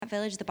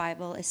Village, the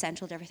Bible is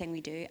central to everything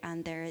we do,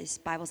 and there is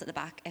Bibles at the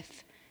back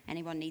if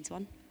anyone needs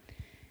one.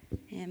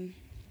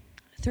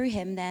 Through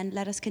him, then,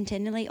 let us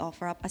continually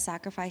offer up a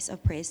sacrifice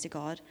of praise to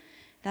God,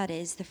 that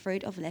is, the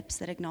fruit of lips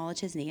that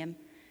acknowledge his name.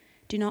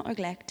 Do not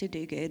neglect to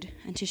do good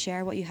and to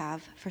share what you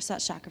have, for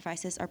such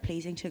sacrifices are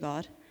pleasing to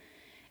God.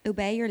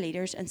 Obey your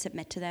leaders and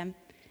submit to them,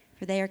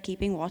 for they are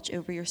keeping watch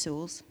over your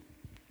souls.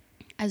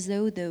 As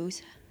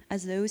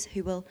those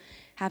who will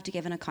have to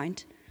give an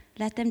account,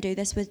 let them do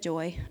this with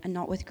joy and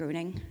not with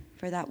groaning,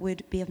 for that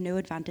would be of no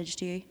advantage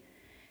to you.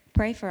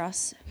 Pray for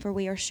us, for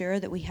we are sure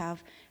that we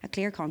have a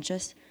clear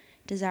conscience,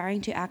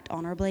 desiring to act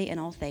honorably in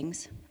all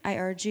things. I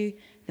urge you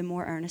the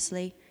more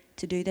earnestly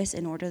to do this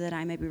in order that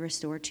I may be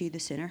restored to you the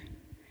sooner.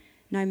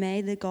 Now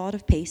may the God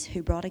of peace,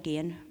 who brought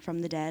again from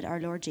the dead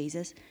our Lord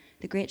Jesus,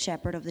 the great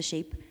shepherd of the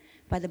sheep,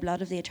 by the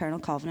blood of the eternal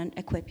covenant,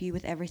 equip you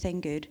with everything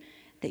good,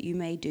 that you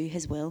may do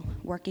his will,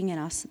 working in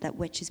us that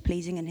which is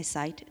pleasing in his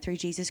sight, through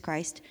Jesus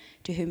Christ,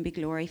 to whom be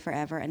glory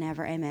forever and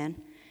ever.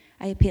 Amen.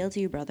 I appeal to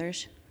you,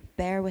 brothers,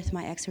 bear with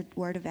my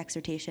word of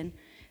exhortation,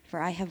 for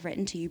I have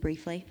written to you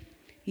briefly.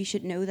 You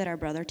should know that our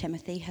brother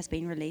Timothy has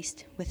been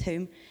released, with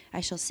whom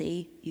I shall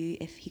see you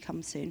if he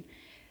comes soon.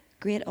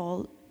 Greet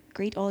all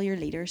your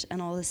leaders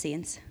and all the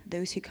saints.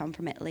 Those who come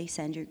from Italy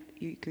send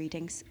you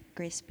greetings.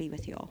 Grace be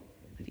with you all.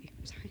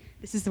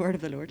 This is the word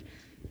of the Lord.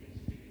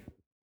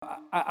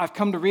 I've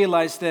come to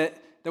realize that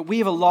we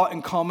have a lot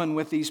in common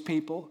with these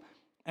people.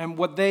 And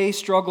what they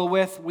struggle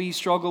with, we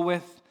struggle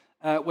with.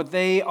 What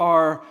they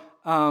are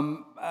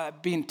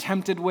being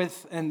tempted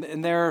with,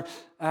 and they're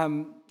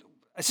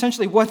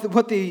essentially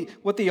what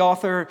the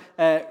author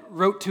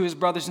wrote to his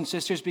brothers and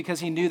sisters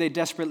because he knew they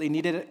desperately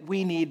needed it.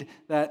 We need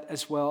that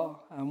as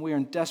well. We are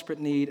in desperate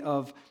need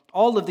of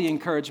all of the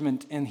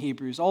encouragement in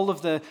Hebrews, all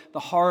of the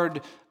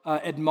hard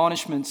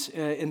admonishments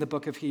in the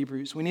book of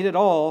Hebrews. We need it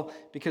all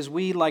because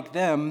we, like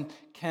them,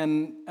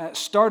 can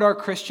start our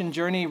Christian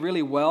journey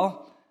really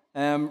well,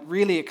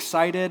 really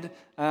excited,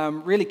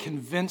 really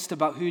convinced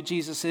about who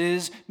Jesus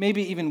is,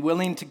 maybe even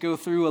willing to go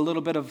through a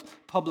little bit of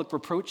public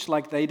reproach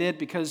like they did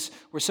because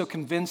we're so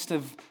convinced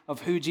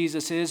of who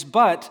Jesus is.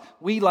 But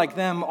we, like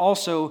them,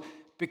 also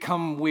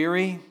become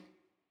weary.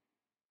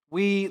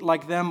 We,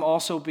 like them,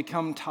 also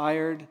become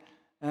tired.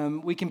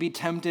 We can be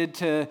tempted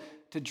to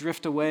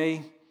drift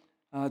away,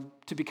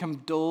 to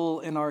become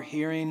dull in our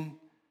hearing.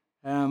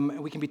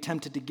 We can be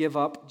tempted to give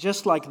up,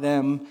 just like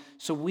them.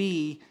 So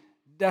we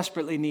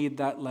desperately need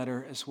that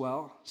letter as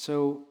well.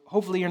 So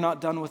hopefully you're not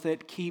done with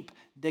it. Keep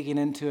digging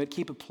into it.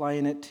 Keep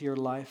applying it to your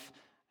life.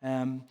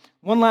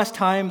 One last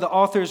time, the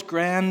author's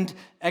grand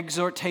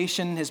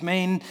exhortation, his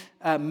main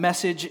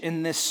message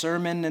in this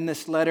sermon, in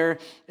this letter,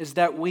 is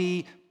that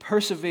we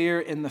persevere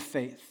in the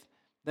faith,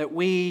 that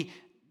we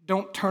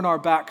don't turn our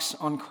backs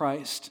on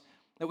Christ,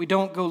 that we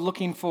don't go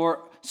looking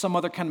for some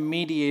other kind of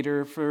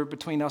mediator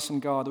between us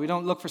and God, that we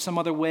don't look for some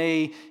other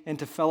way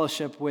into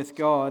fellowship with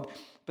God,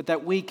 but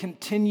that we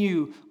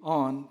continue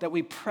on, that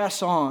we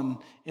press on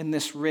in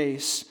this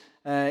race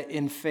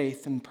in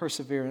faith and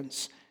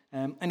perseverance.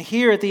 And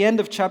here at the end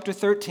of chapter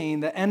 13,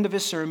 the end of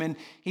his sermon,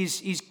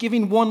 he's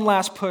giving one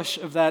last push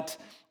of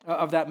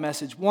that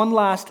message, one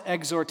last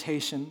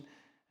exhortation.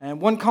 And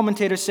one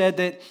commentator said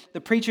that the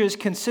preacher's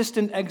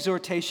consistent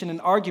exhortation and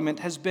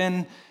argument has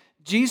been,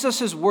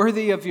 Jesus is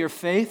worthy of your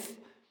faith,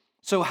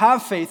 so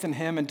have faith in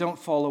him and don't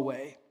fall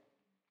away.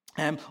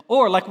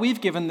 Or like we've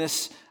given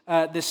this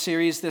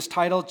series, this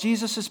title,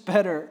 Jesus is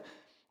better.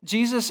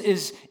 Jesus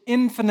is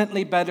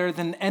infinitely better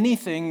than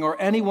anything or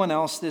anyone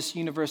else this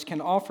universe can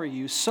offer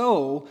you.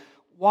 So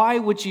why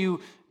would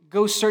you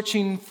go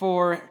searching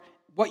for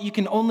what you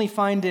can only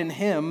find in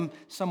him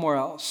somewhere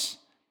else?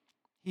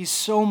 He's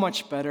so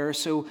much better,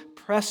 so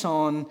press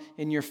on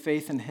in your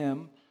faith in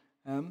him.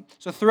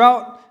 So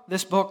throughout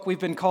this book, we've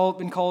been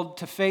called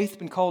to faith,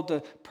 been called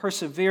to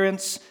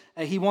perseverance.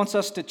 He wants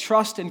us to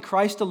trust in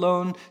Christ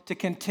alone, to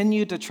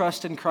continue to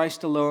trust in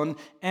Christ alone,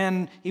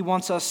 and he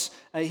wants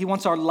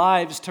our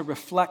lives to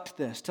reflect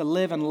this, to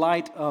live in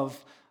light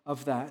of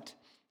that.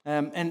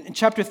 And in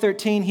chapter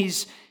 13,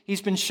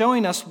 he's been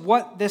showing us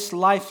what this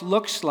life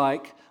looks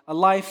like, a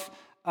life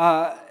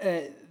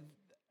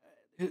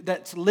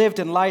that's lived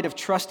in light of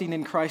trusting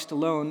in Christ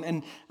alone.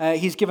 And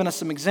he's given us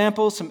some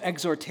examples, some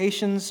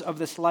exhortations of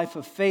this life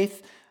of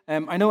faith.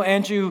 I know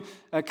Andrew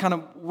kind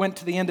of went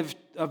to the end of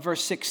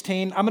verse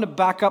 16. I'm going to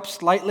back up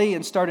slightly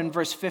and start in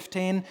verse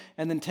 15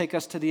 and then take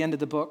us to the end of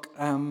the book.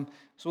 So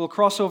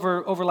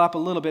we'll overlap a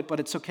little bit, but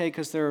it's okay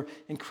because they're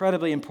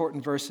incredibly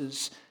important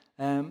verses.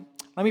 Let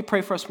me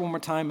pray for us one more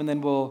time and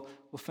then we'll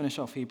finish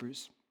off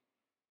Hebrews.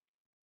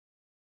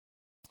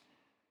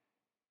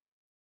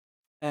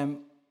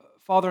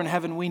 Father in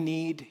heaven, we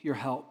need your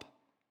help.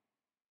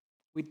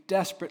 We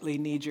desperately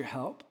need your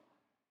help.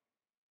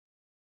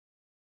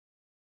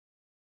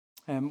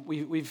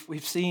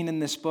 We've seen in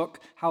this book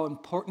how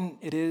important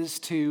it is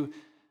to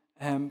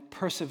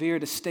persevere,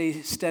 to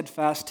stay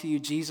steadfast to you,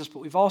 Jesus, but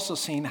we've also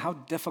seen how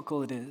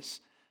difficult it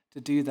is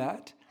to do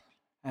that.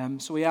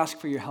 So we ask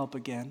for your help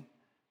again.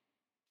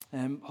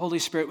 Holy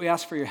Spirit, we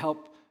ask for your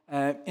help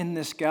in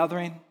this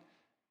gathering.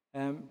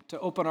 to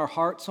open our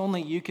hearts.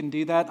 Only you can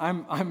do that. I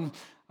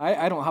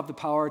don't have the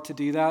power to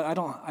do that. I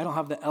don't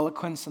have the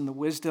eloquence and the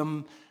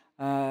wisdom,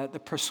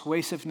 the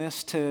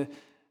persuasiveness to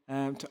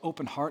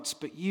open hearts,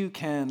 but you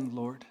can,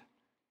 Lord.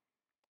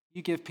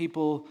 You give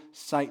people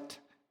sight.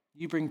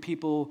 You bring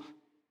people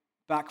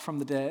back from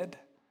the dead.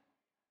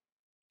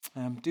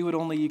 Do what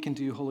only you can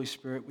do, Holy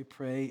Spirit, we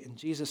pray in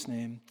Jesus'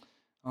 name.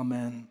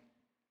 Amen.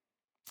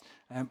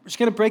 We're just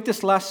going to break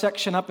this last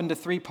section up into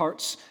 3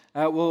 parts.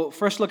 We'll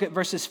first look at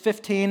verses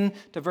 15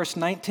 to verse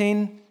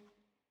 19.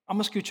 I'm going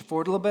to scoot you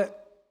forward a little bit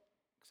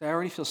because I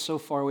already feel so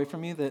far away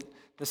from you that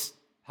this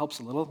helps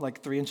a little,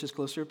 like 3 inches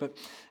closer. But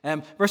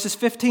verses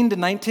 15 to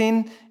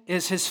 19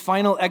 is his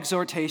final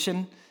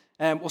exhortation.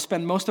 We'll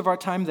spend most of our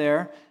time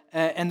there.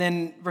 And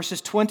then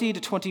verses 20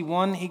 to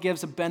 21, he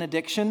gives a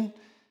benediction.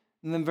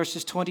 And then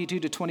verses 22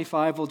 to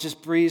 25, we'll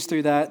just breeze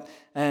through that.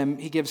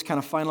 He gives kind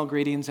of final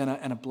greetings and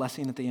a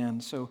blessing at the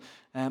end. So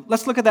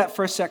let's look at that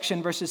first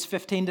section, verses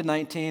 15 to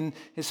 19,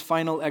 his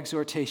final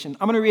exhortation.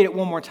 I'm going to read it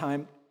one more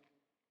time.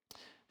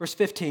 Verse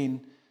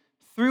 15,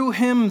 through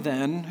him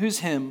then, who's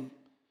him?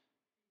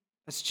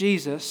 That's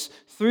Jesus.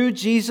 Through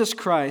Jesus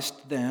Christ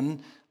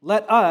then,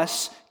 let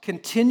us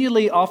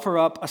continually offer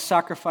up a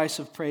sacrifice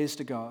of praise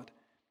to God.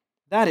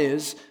 That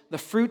is, the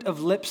fruit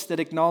of lips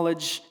that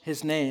acknowledge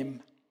his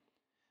name.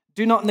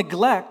 Do not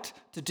neglect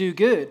to do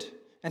good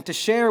and to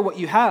share what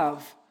you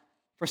have,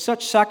 for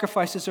such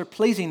sacrifices are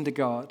pleasing to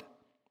God.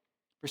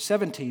 Verse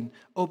 17,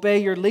 obey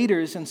your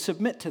leaders and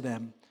submit to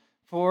them,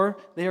 for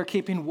they are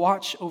keeping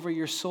watch over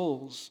your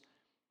souls.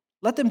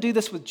 Let them do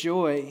this with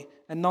joy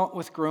and not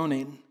with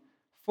groaning,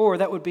 for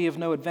that would be of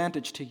no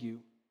advantage to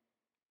you.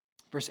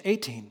 Verse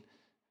 18,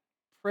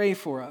 pray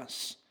for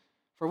us,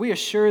 for we are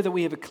sure that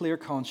we have a clear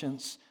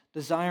conscience,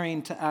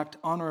 desiring to act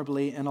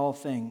honorably in all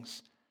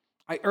things.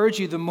 I urge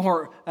you the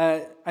more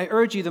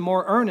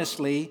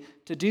earnestly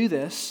to do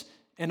this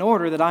in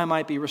order that I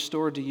might be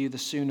restored to you the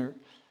sooner.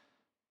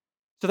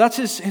 So that's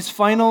his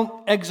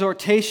final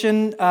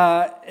exhortation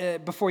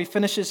before he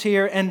finishes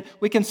here. And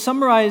we can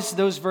summarize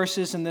those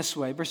verses in this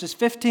way. Verses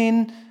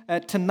 15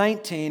 to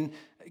 19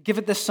 give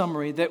it this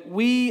summary, that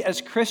we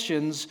as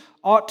Christians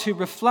ought to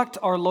reflect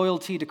our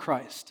loyalty to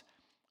Christ.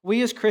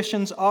 We as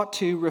Christians ought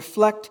to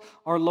reflect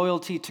our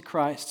loyalty to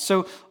Christ.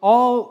 So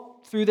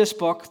all through this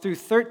book, through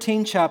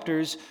 13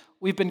 chapters,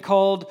 we've been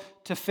called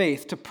to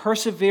faith, to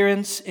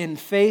perseverance in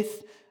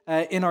faith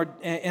in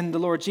the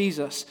Lord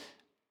Jesus.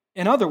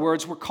 In other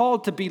words, we're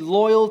called to be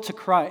loyal to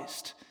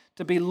Christ,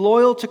 to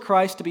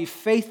be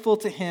faithful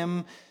to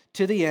him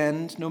to the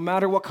end, no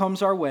matter what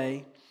comes our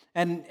way.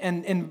 And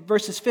in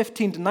verses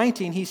 15 to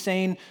 19, he's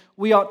saying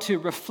we ought to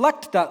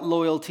reflect that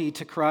loyalty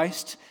to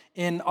Christ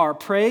in our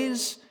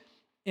praise,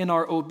 in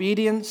our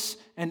obedience,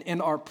 and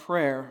in our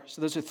prayer.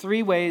 So those are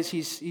 3 ways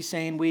he's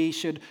saying we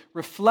should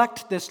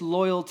reflect this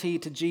loyalty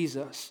to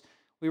Jesus.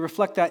 We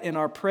reflect that in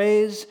our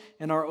praise,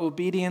 in our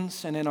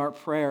obedience, and in our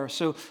prayer.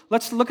 So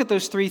let's look at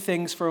those 3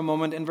 things for a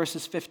moment in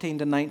verses 15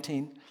 to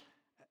 19.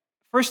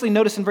 Firstly,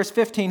 notice in verse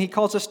 15, he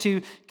calls us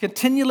to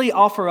continually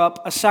offer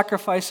up a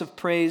sacrifice of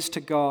praise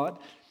to God.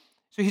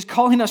 So he's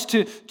calling us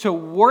to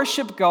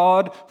worship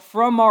God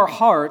from our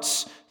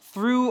hearts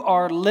through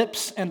our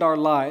lips and our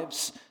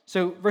lives.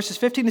 So verses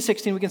 15 to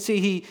 16, we can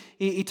see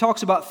he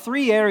talks about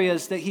 3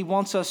 areas that he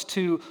wants us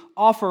to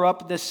offer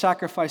up this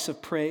sacrifice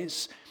of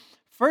praise.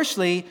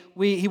 Firstly,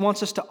 he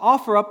wants us to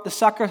offer up the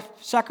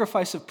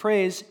sacrifice of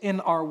praise in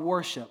our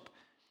worship.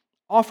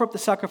 Offer up the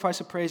sacrifice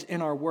of praise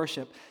in our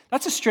worship.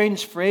 That's a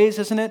strange phrase,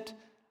 isn't it?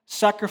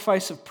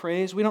 Sacrifice of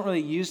praise. We don't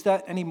really use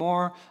that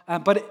anymore,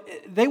 but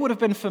they would have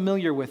been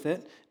familiar with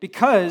it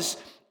because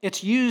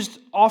it's used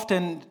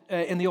often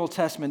in the Old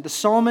Testament. The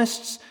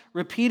psalmists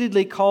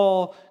repeatedly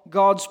call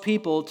God's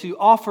people to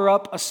offer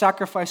up a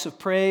sacrifice of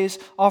praise,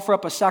 offer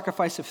up a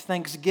sacrifice of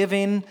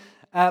thanksgiving.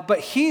 But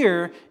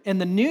here in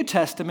the New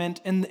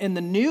Testament, in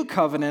the New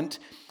Covenant,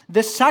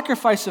 this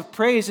sacrifice of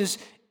praise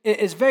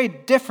is very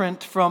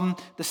different from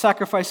the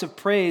sacrifice of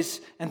praise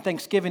and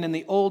thanksgiving in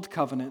the Old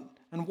Covenant.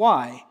 And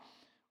why?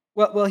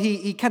 Well,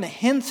 he kind of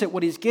hints at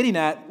what he's getting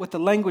at with the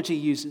language he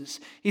uses.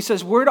 He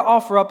says we're to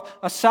offer up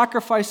a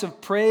sacrifice of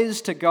praise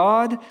to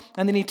God,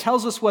 and then he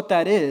tells us what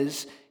that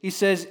is. He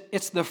says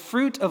it's the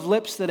fruit of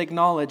lips that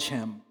acknowledge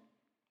him.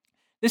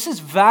 This is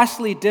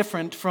vastly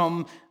different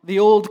from the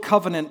Old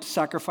Covenant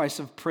sacrifice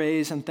of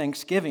praise and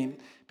thanksgiving,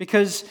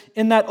 because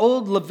in that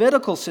old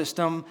Levitical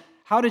system,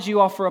 how did you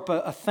offer up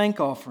a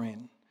thank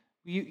offering?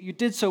 You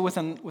did so with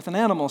an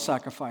animal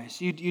sacrifice.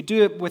 You'd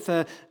do it with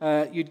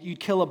you'd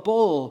kill a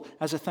bull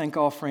as a thank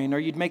offering, or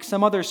you'd make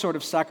some other sort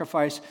of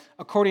sacrifice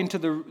according to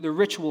the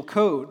ritual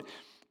code.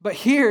 But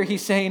here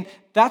he's saying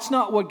that's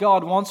not what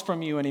God wants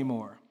from you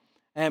anymore.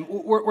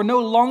 We're no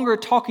longer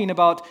talking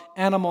about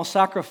animal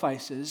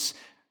sacrifices,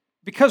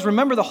 because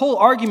remember the whole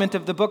argument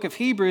of the book of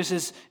Hebrews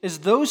is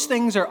those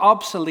things are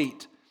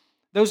obsolete.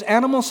 Those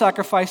animal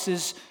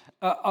sacrifices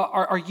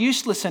are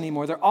useless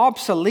anymore. They're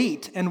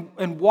obsolete.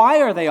 And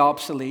why are they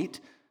obsolete?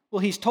 Well,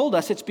 he's told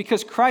us it's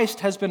because Christ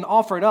has been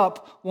offered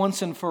up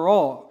once and for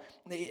all.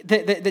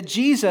 that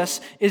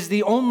Jesus is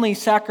the only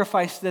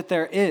sacrifice that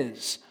there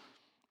is.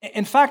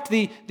 In fact,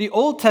 the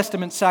Old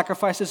Testament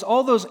sacrifices,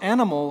 all those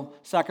animal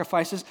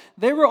sacrifices,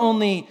 they were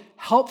only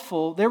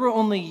helpful, they were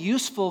only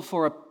useful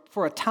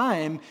for a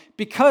time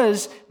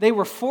because they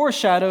were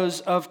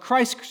foreshadows of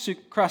Christ's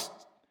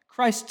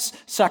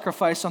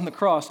sacrifice on the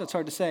cross. That's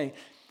hard to say.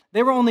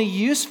 They were only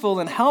useful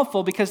and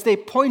helpful because they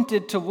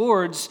pointed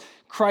towards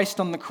Christ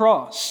on the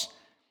cross.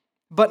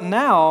 But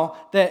now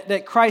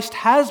that Christ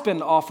has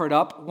been offered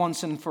up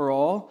once and for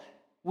all,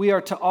 we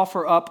are to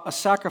offer up a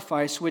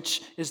sacrifice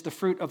which is the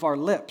fruit of our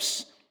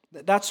lips.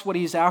 That's what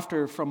he's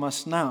after from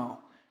us now.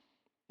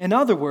 In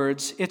other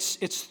words, it's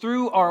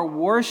through our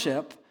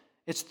worship,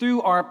 it's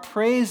through our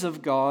praise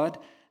of God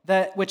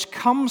which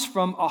comes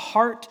from a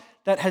heart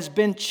that has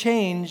been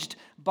changed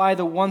by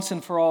the once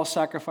and for all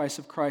sacrifice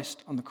of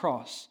Christ on the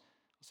cross.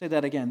 I'll say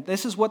that again.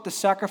 This is what the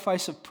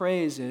sacrifice of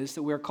praise is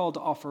that we're called to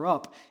offer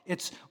up.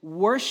 It's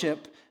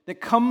worship that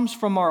comes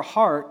from our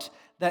heart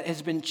that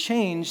has been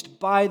changed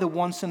by the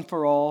once and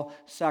for all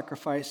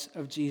sacrifice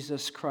of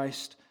Jesus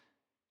Christ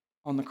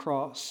on the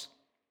cross.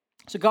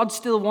 So God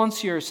still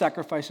wants your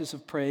sacrifices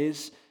of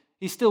praise.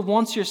 He still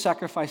wants your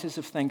sacrifices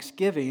of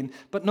thanksgiving,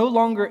 but no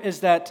longer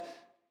is that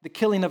the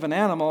killing of an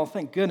animal.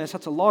 Thank goodness,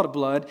 that's a lot of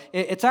blood.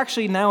 It's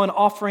actually now an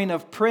offering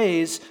of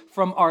praise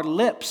from our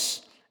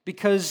lips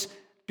because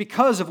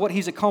of what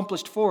he's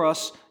accomplished for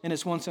us in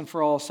his once and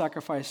for all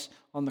sacrifice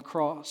on the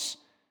cross.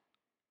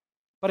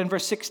 But in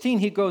verse 16,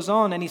 he goes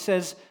on and he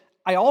says,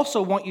 I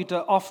also want you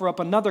to offer up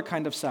another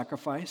kind of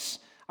sacrifice.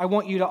 I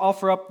want you to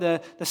offer up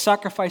the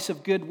sacrifice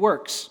of good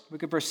works.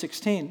 Look at verse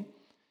 16. It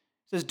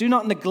says, do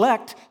not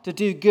neglect to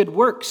do good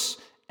works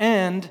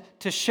and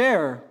to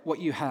share what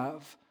you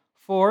have,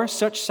 for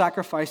such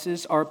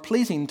sacrifices are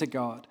pleasing to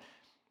God.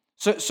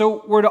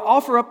 So we're to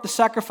offer up the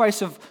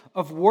sacrifice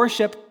of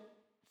worship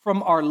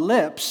from our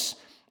lips.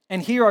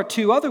 And here are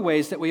two other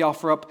ways that we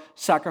offer up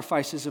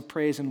sacrifices of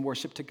praise and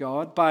worship to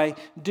God: by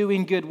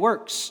doing good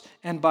works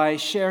and by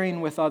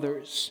sharing with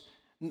others.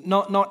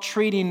 Not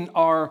treating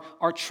our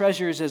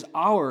treasures as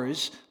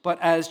ours, but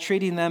as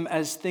treating them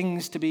as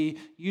things to be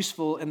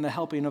useful in the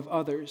helping of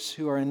others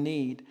who are in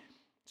need.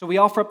 So we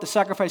offer up the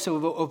sacrifice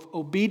of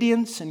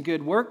obedience and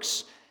good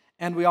works,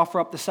 and we offer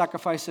up the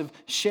sacrifice of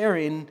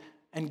sharing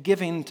and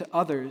giving to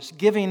others,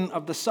 giving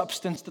of the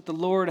substance that the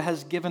Lord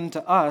has given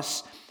to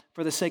us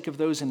for the sake of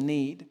those in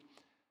need.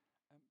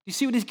 You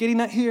see what he's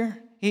getting at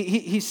here?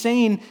 He's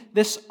saying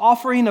this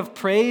offering of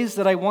praise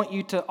that I want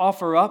you to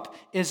offer up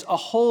is a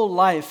whole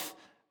life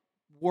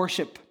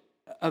worship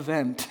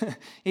event.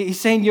 He's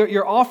saying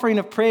your offering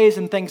of praise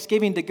and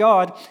thanksgiving to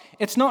God,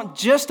 it's not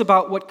just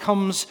about what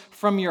comes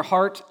from your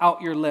heart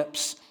out your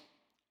lips.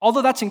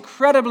 Although that's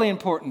incredibly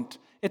important,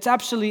 it's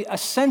absolutely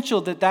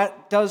essential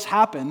that does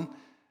happen,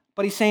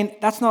 but he's saying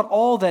that's not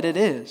all that it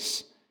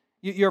is.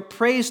 Your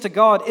praise to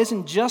God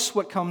isn't just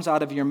what comes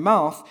out of your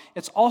mouth,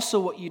 it's also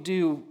what you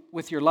do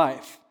with your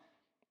life.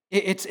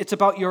 It's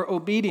about your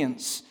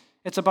obedience.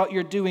 It's about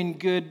your doing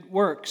good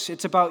works.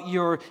 It's about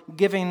your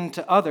giving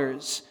to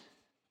others.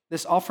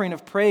 This offering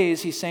of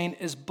praise, he's saying,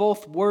 is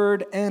both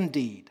word and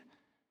deed.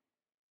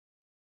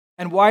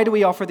 And why do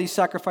we offer these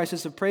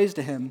sacrifices of praise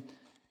to him?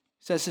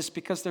 He says it's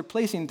because they're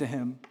pleasing to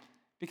him.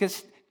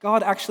 Because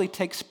God actually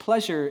takes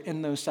pleasure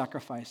in those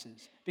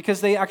sacrifices.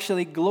 Because they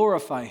actually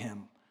glorify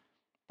him.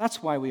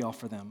 That's why we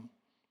offer them.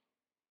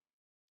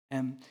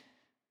 And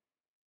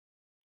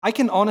I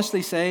can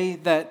honestly say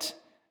that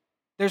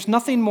there's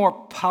nothing more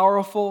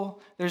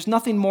powerful, there's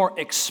nothing more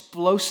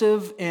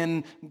explosive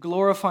in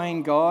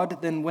glorifying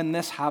God than when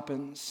this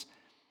happens.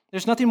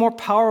 There's nothing more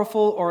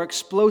powerful or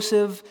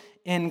explosive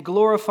in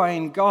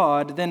glorifying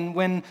God than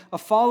when a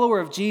follower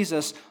of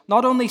Jesus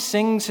not only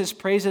sings his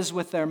praises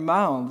with their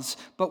mouths,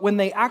 but when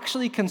they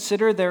actually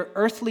consider their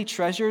earthly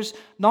treasures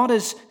not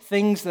as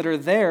things that are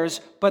theirs,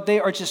 but they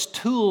are just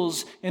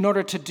tools in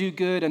order to do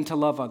good and to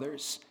love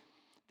others.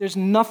 There's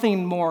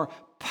nothing more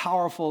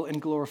powerful in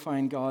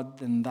glorifying God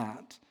than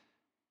that.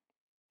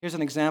 Here's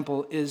an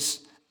example: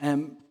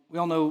 we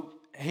all know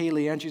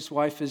Haley, Andrew's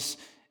wife, has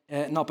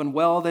not been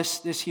well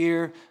this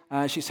year.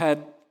 She's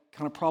had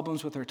kind of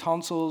problems with her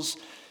tonsils.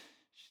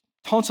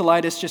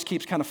 Tonsillitis just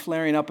keeps kind of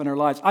flaring up in her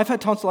lives. I've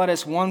had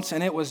tonsillitis once,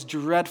 and it was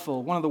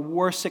dreadful. One of the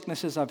worst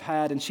sicknesses I've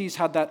had, and she's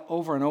had that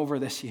over and over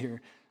this year.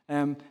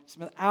 It's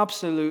been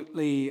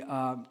absolutely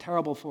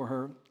terrible for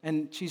her,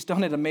 and she's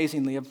done it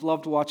amazingly. I've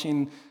loved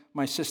watching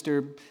my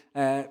sister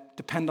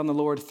depend on the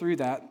Lord through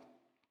that.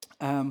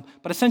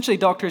 But essentially,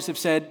 doctors have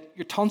said,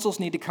 your tonsils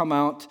need to come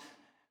out,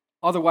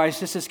 otherwise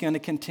this is going to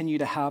continue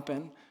to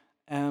happen.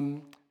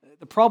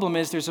 The problem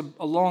is there's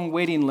a long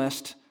waiting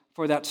list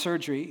for that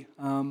surgery.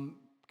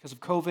 Because of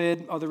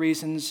COVID, other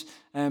reasons,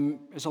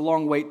 there's a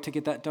long wait to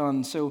get that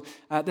done. So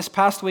this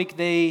past week,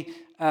 they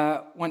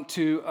went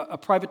to a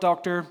private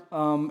doctor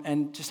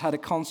and just had a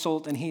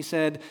consult, and he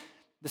said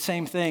the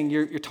same thing: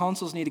 your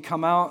tonsils need to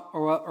come out,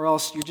 or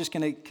else you're just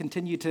going to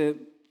continue to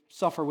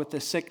suffer with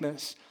this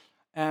sickness.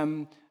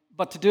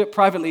 But to do it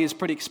privately is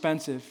pretty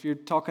expensive. You're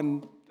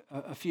talking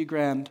a few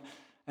grand.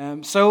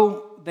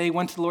 So they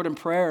went to the Lord in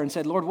prayer and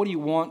said, Lord, what do you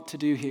want to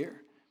do here?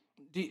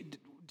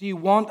 Do you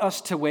want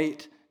us to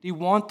wait?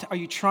 Are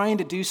you trying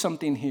to do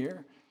something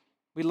here?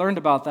 We learned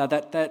about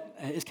that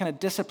is kind of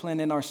discipline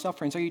in our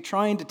sufferings. Are you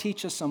trying to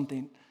teach us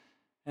something?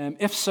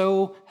 If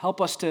so,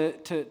 help us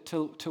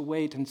to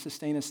wait and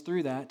sustain us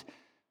through that.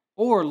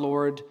 Or,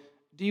 Lord,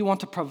 do you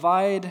want to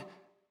provide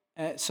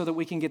so that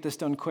we can get this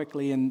done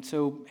quickly and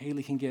so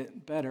Haley can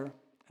get better?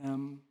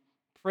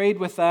 Prayed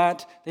with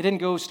that. They didn't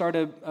go start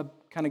a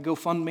kind of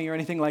GoFundMe or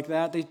anything like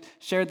that. They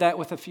shared that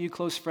with a few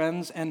close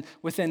friends, and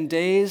within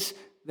days,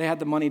 they had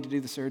the money to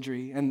do the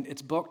surgery, and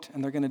it's booked,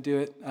 and they're going to do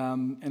it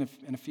in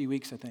a few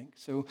weeks, I think.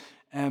 So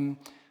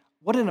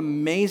what an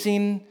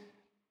amazing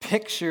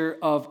picture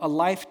of a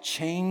life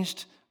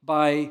changed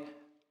by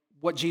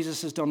what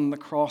Jesus has done on the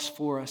cross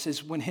for us,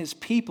 is when his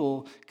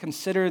people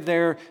consider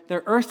their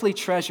earthly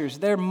treasures,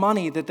 their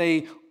money that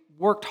they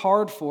worked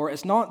hard for,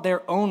 as not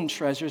their own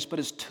treasures, but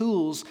as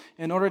tools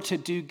in order to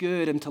do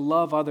good and to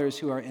love others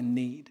who are in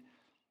need.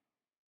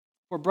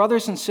 For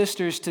brothers and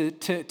sisters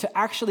to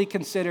actually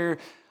consider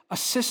a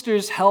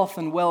sister's health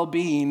and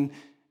well-being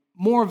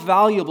more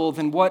valuable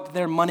than what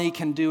their money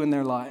can do in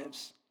their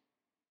lives.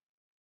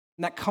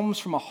 And that comes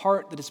from a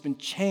heart that has been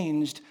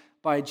changed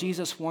by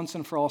Jesus' once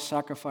and for all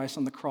sacrifice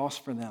on the cross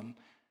for them.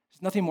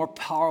 There's nothing more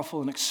powerful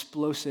and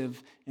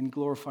explosive in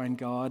glorifying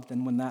God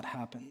than when that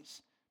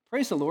happens.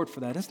 Praise the Lord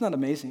for that. Isn't that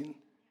amazing?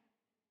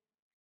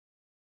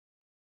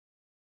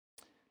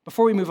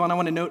 Before we move on, I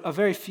want to note a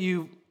very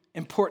few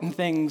important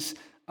things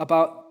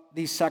about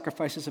these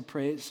sacrifices of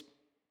praise.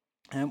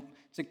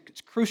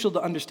 It's crucial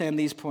to understand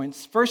these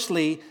points.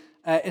 Firstly,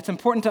 it's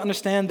important to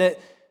understand that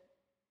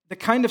the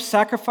kind of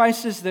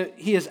sacrifices that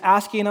he is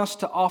asking us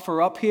to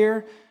offer up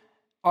here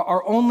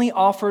are only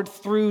offered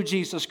through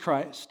Jesus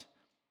Christ.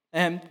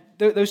 And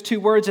those two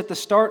words at the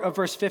start of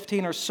verse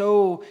 15 are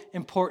so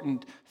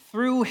important.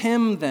 Through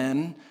him,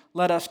 then,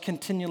 let us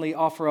continually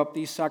offer up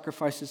these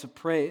sacrifices of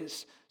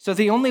praise. So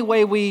the only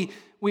way we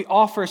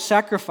offer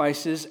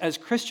sacrifices as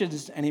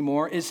Christians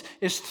anymore is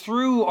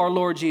through our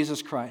Lord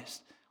Jesus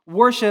Christ.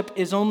 Worship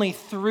is only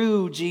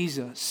through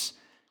Jesus.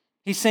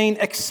 He's saying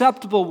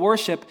acceptable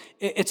worship,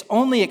 it's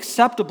only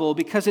acceptable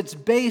because it's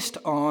based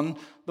on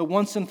the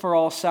once and for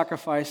all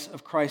sacrifice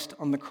of Christ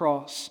on the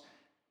cross.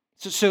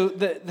 So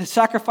the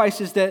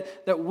sacrifices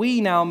that we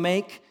now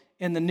make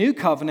in the new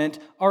covenant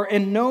are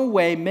in no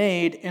way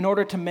made in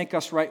order to make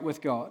us right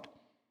with God.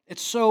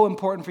 It's so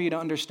important for you to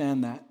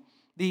understand that.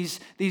 These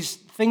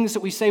things that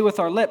we say with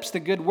our lips,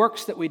 the good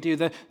works that we do,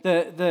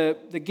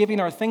 the giving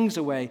our things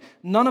away,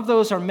 none of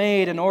those are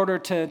made in order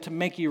to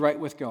make you right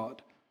with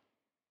God.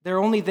 They're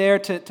only there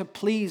to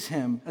please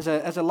him as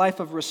a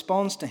life of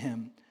response to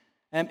him.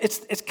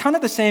 It's kind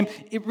of the same.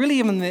 It really,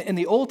 even in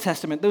the Old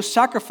Testament, those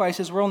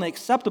sacrifices were only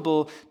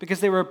acceptable because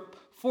they were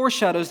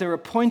foreshadows. They were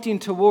pointing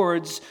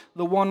towards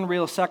the one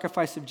real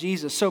sacrifice of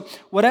Jesus. So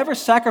whatever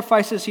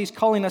sacrifices he's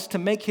calling us to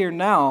make here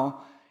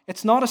now,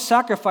 it's not a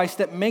sacrifice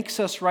that makes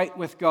us right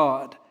with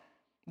God.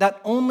 That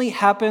only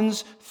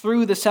happens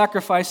through the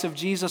sacrifice of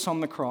Jesus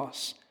on the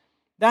cross.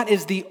 That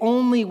is the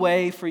only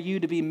way for you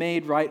to be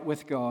made right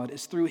with God,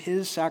 is through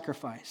his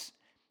sacrifice.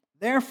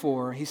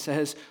 Therefore, he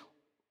says,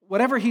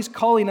 whatever he's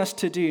calling us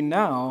to do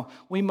now,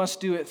 we must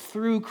do it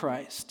through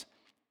Christ.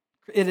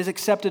 It is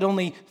accepted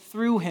only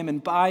through him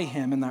and by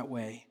him in that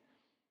way.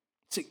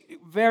 It's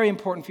very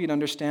important for you to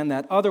understand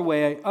that.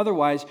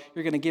 Otherwise,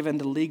 you're going to give in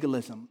to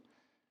legalism.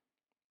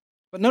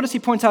 But notice he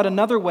points out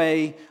another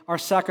way our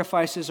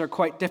sacrifices are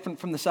quite different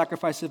from the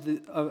sacrifice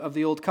of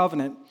the Old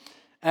Covenant.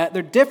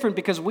 They're different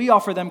because we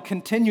offer them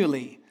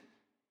continually.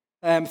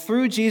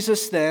 Through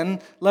Jesus, then,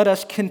 let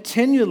us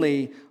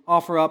continually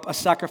offer up a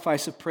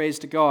sacrifice of praise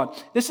to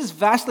God. This is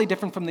vastly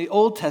different from the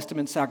Old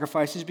Testament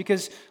sacrifices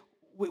because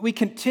we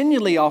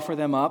continually offer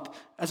them up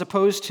as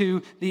opposed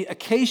to the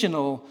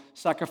occasional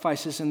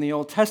sacrifices in the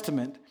Old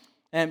Testament.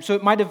 So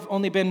it might have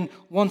only been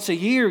once a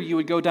year you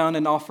would go down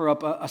and offer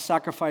up a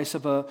sacrifice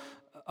of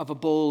a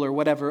bull or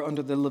whatever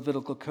under the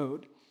Levitical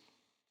code.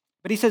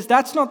 But he says,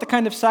 that's not the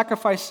kind of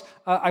sacrifice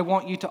I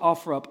want you to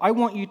offer up. I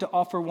want you to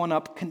offer one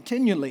up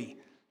continually,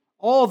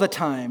 all the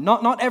time,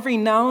 not every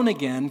now and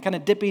again, kind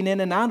of dipping in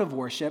and out of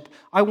worship.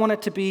 I want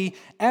it to be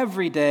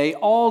every day,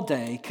 all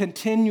day,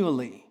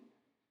 continually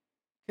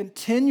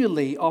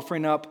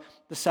offering up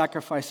the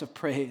sacrifice of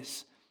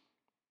praise.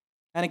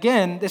 And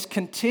again, this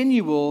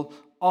continual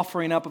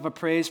offering up of a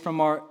praise from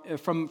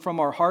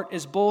our heart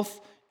is both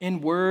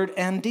in word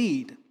and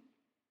deed.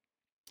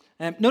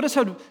 Notice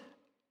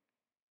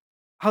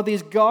how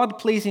these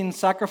God-pleasing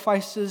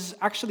sacrifices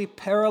actually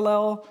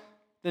parallel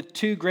the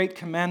two great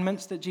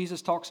commandments that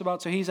Jesus talks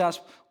about. So he's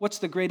asked, what's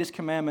the greatest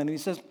commandment? And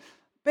he says,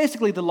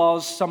 basically the law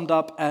is summed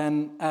up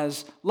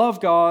as love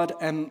God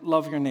and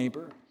love your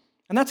neighbor.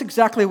 And that's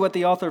exactly what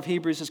the author of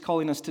Hebrews is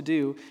calling us to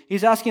do.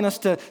 He's asking us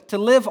to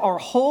live our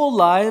whole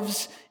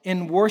lives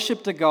in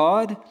worship to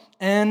God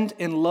and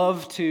in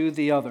love to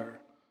the other.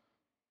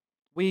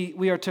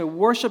 We are to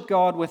worship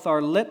God with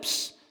our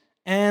lips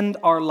and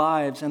our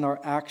lives and our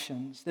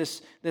actions.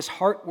 This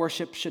heart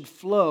worship should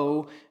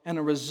flow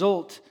and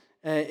result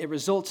It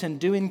results in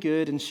doing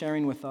good and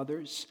sharing with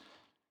others.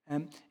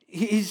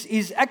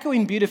 He's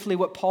echoing beautifully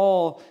what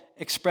Paul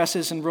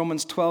expresses in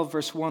Romans 12,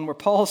 verse 1, where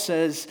Paul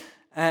says,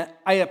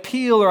 I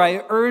appeal or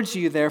I urge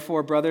you,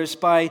 therefore, brothers,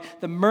 by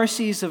the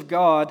mercies of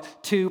God,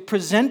 to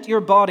present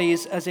your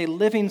bodies as a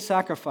living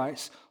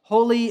sacrifice,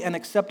 holy and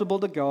acceptable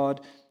to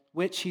God,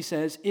 which, he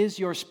says, is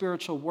your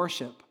spiritual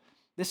worship.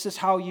 This is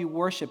how you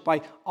worship,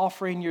 by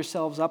offering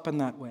yourselves up in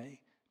that way.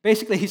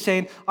 Basically, he's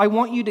saying, I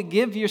want you to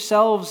give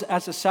yourselves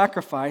as a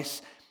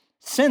sacrifice,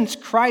 since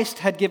Christ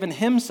had given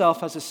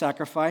himself as a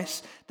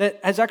sacrifice that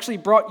has actually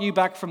brought you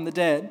back from the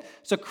dead.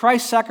 So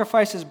Christ's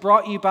sacrifice has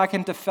brought you back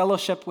into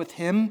fellowship with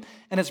him,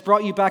 and it's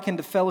brought you back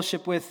into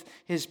fellowship with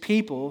his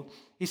people.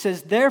 He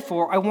says,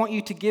 therefore, I want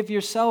you to give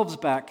yourselves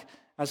back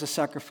as a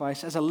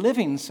sacrifice, as a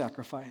living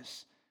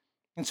sacrifice.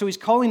 And so he's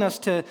calling us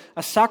to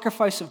a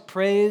sacrifice of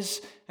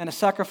praise and a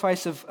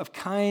sacrifice of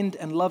kind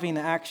and loving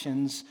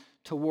actions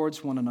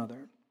towards one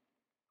another.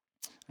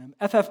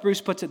 F.F.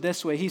 Bruce puts it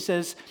this way. He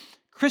says,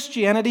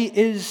 Christianity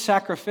is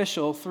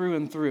sacrificial through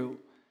and through.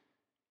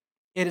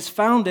 It is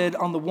founded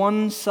on the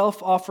one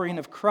self-offering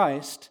of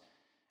Christ,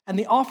 and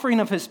the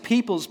offering of his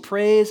people's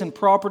praise and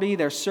property,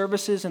 their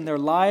services and their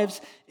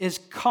lives, is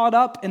caught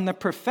up in the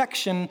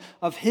perfection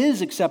of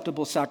his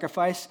acceptable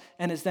sacrifice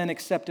and is then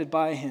accepted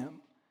by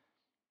him.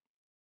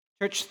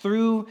 Church,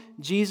 through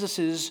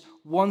Jesus'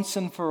 once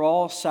and for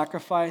all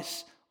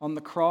sacrifice on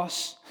the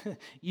cross,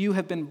 you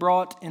have been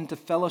brought into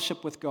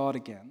fellowship with God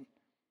again.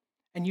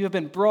 And you have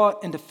been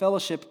brought into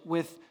fellowship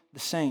with the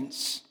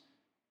saints.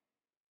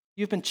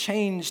 You've been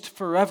changed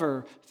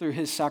forever through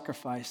his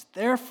sacrifice.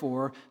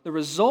 Therefore, the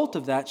result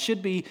of that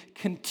should be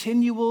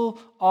continual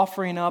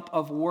offering up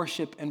of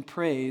worship and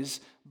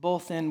praise,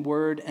 both in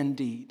word and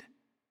deed.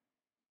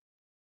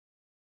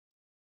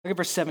 Look at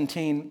verse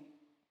 17.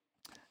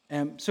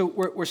 So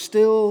we're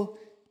still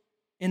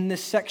in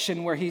this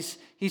section where he's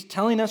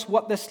telling us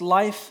what this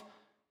life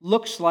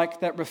looks like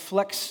that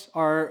reflects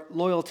our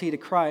loyalty to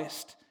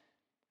Christ.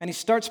 And he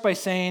starts by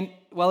saying,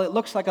 well, it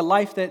looks like a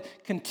life that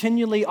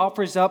continually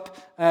offers up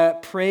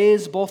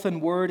praise both in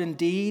word and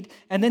deed.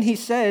 And then he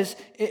says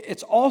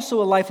it's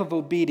also a life of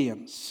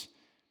obedience.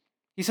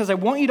 He says, I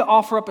want you to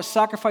offer up a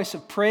sacrifice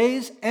of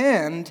praise,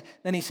 and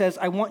then he says,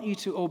 I want you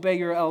to obey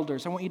your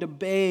elders. I want you to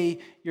obey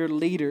your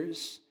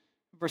leaders.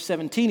 Verse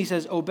 17, he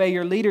says, obey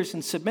your leaders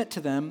and submit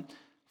to them,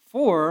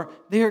 for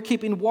they are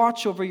keeping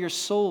watch over your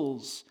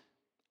souls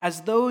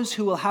as those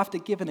who will have to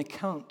give an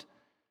account.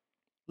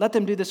 Let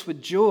them do this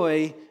with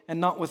joy and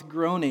not with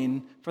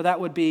groaning, for that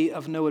would be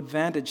of no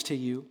advantage to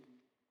you.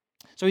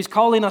 So he's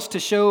calling us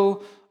to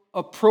show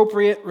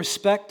appropriate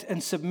respect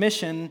and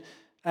submission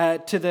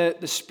to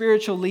the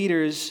spiritual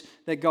leaders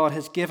that God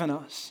has given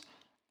us.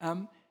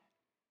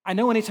 I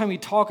know anytime we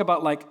talk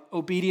about like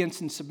obedience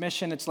and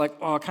submission, it's like,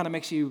 oh, it kind of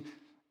makes you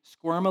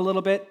squirm a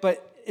little bit,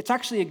 but it's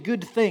actually a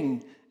good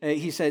thing,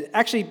 he said.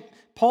 Actually,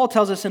 Paul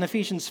tells us in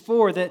Ephesians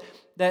 4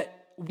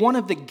 that one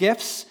of the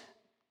gifts,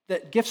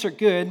 that gifts are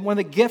good, one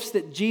of the gifts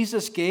that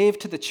Jesus gave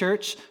to the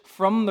church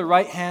from the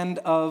right hand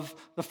of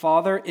the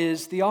Father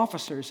is the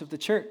officers of the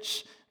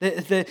church.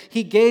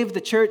 He gave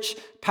the church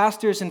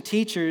pastors and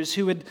teachers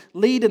who would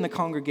lead in the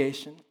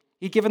congregation.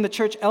 He'd given the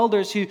church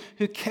elders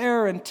who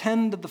care and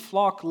tend to the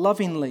flock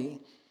lovingly.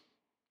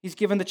 He's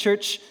given the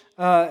church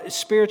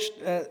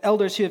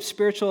elders who have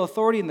spiritual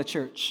authority in the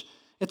church.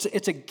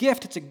 It's a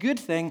gift, it's a good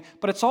thing,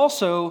 but it's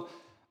also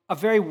a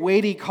very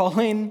weighty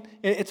calling.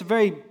 It's a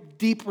very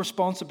deep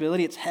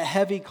responsibility. It's a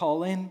heavy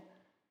calling.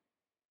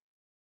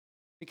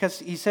 Because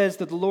he says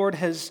that the Lord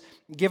has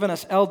given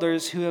us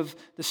elders who have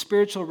the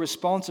spiritual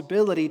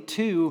responsibility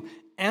to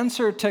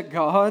answer to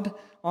God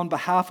on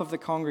behalf of the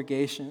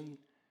congregation.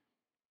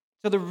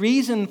 So the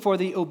reason for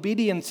the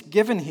obedience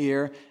given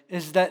here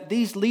is that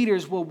these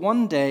leaders will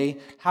one day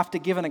have to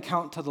give an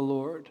account to the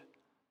Lord.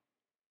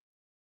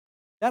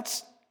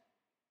 That's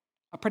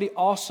a pretty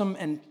awesome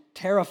and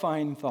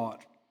terrifying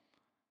thought.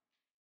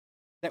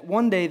 That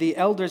one day the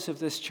elders of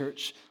this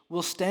church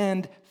will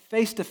stand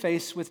face to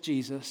face with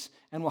Jesus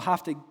and will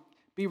have to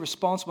be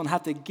responsible and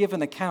have to give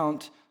an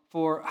account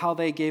for how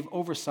they gave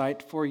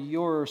oversight for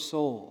your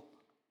soul.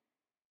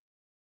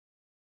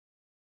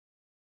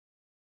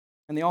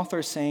 And the author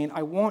is saying,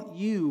 I want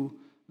you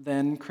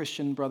then,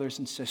 Christian brothers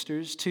and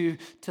sisters, to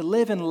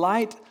live in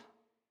light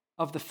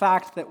of the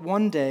fact that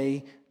one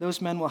day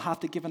those men will have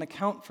to give an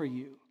account for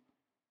you.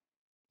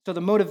 So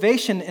the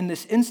motivation in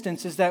this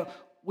instance is that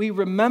we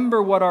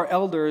remember what our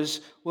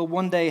elders will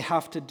one day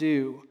have to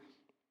do.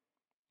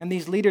 And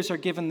these leaders are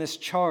given this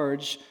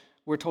charge,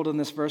 we're told in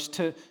this verse,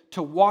 to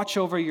watch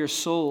over your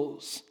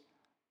souls.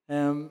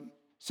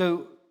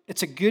 So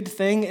it's a good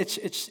thing.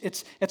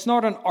 It's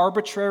not an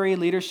arbitrary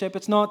leadership.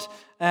 It's not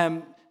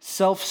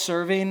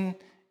self-serving.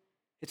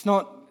 It's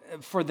not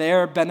for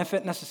their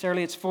benefit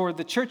necessarily. It's for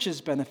the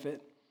church's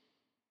benefit.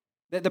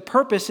 The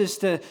purpose is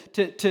to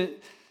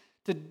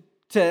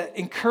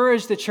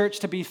encourage the church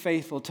to be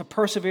faithful, to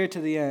persevere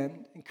to the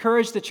end.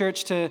 Encourage the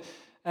church to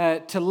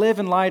live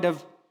in light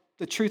of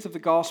the truth of the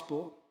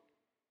gospel,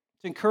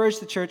 to encourage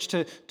the church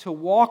to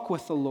walk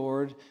with the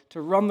Lord,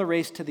 to run the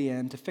race to the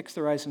end, to fix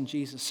their eyes on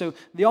Jesus. So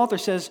the author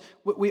says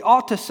we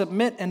ought to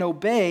submit and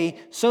obey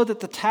so that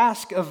the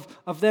task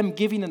of them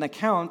giving an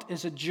account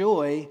is a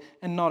joy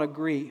and not a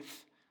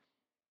grief.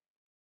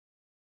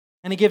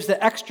 And he gives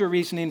the extra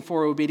reasoning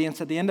for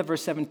obedience at the end of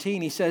verse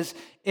 17. He says,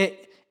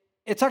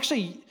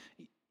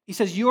 he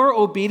says, your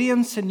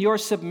obedience and your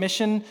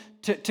submission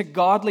to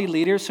godly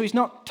leaders. So he's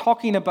not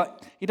talking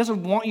about, he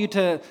doesn't want you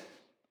to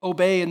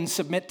obey and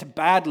submit to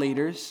bad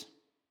leaders,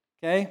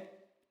 okay?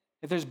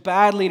 If there's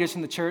bad leaders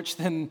in the church,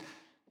 then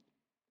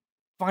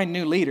find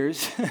new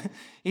leaders.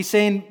 He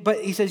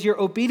says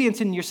your obedience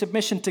and your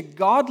submission to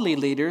godly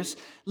leaders,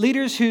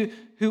 leaders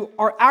who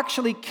are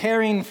actually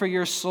caring for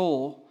your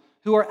soul,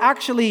 who are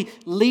actually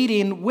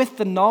leading with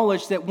the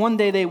knowledge that one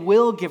day they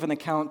will give an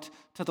account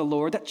to the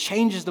Lord. That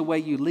changes the way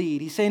you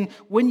lead. He's saying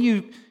when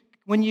you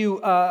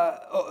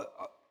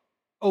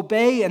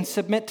obey and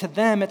submit to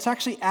them, it's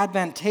actually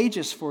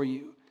advantageous for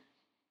you.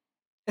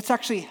 It's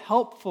actually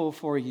helpful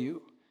for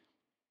you.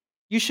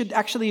 You should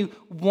actually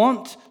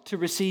want to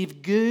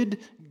receive good,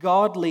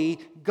 godly,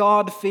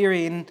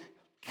 God-fearing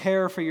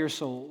care for your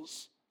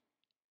souls.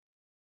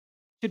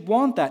 You should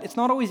want that. It's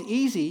not always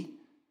easy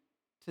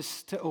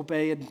to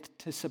obey and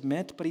to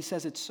submit, but he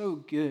says it's so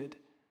good.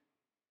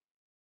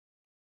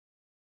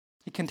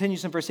 He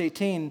continues in verse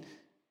 18,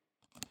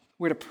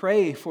 we're to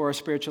pray for our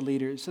spiritual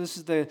leaders. So this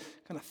is the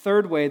kind of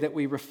third way that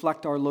we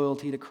reflect our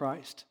loyalty to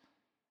Christ.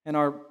 In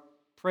our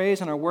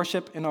praise and our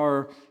worship, in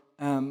our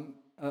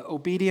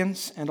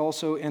obedience, and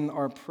also in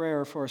our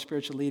prayer for our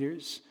spiritual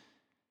leaders.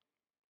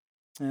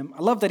 I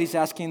love that he's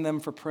asking them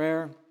for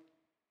prayer.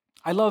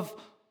 I love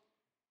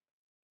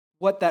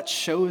what that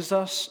shows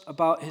us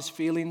about his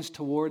feelings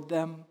toward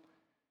them.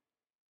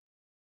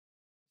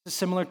 It's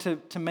similar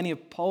to many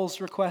of Paul's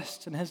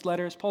requests in his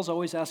letters. Paul's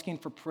always asking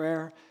for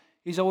prayer.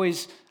 He's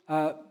always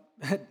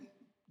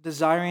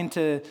longing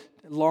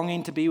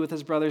to be with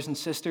his brothers and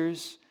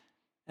sisters.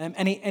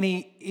 And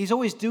he's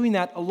always doing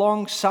that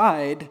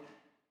alongside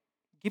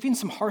giving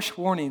some harsh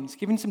warnings,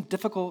 giving some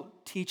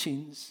difficult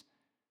teachings.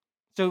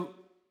 So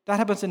that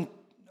happens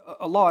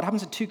a lot. It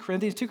happens in 2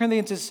 Corinthians. 2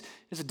 Corinthians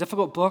is a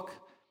difficult book.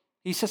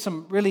 He says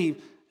some really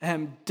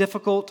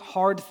difficult,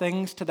 hard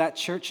things to that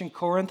church in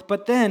Corinth,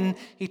 but then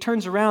he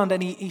turns around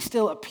and he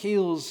still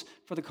appeals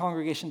for the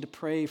congregation to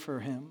pray for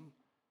him.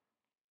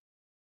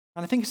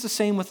 And I think it's the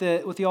same with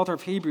the author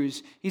of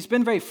Hebrews. He's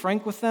been very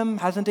frank with them,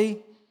 hasn't he?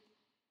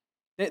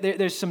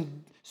 There's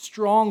some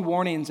strong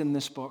warnings in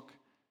this book,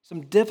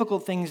 some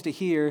difficult things to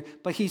hear,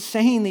 but he's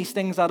saying these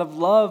things out of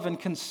love and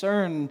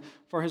concern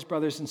for his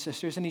brothers and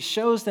sisters, and he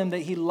shows them that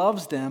he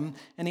loves them,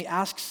 and he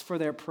asks for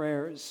their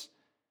prayers.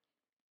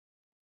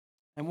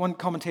 And one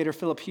commentator,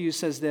 Philip Hughes,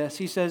 says this.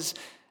 He says,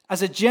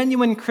 as a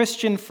genuine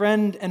Christian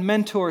friend and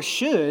mentor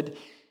should,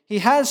 he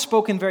has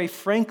spoken very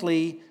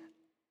frankly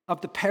of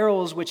the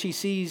perils which he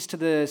sees to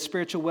the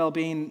spiritual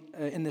well-being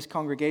in this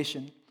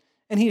congregation.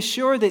 And he is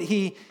sure that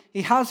he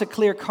has a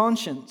clear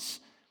conscience.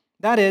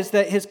 That is,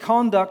 that his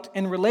conduct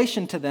in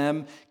relation to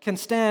them can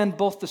stand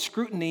both the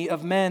scrutiny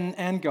of men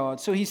and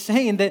God. So he's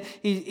saying that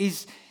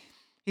he's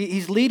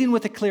leading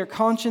with a clear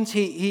conscience.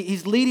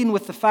 He's leading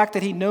with the fact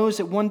that he knows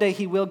that one day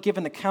he will give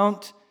an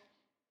account.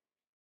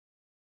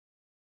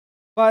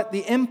 But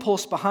the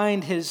impulse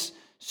behind his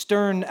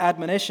stern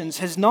admonitions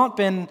has not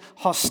been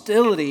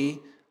hostility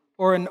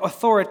or an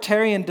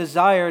authoritarian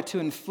desire to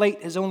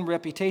inflate his own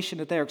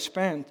reputation at their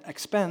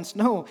expense.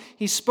 No,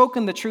 he's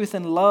spoken the truth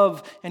in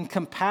love and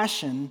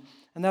compassion,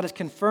 and that is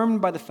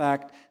confirmed by the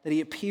fact that he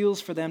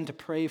appeals for them to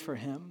pray for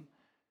him.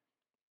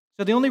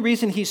 So the only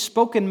reason he's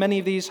spoken many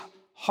of these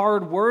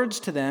hard words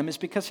to them is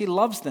because he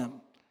loves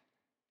them.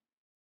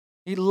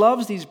 He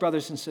loves these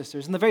brothers and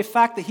sisters. And the very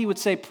fact that he would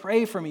say,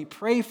 pray for me,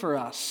 pray for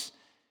us,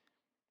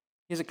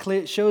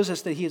 shows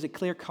us that he has a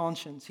clear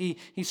conscience.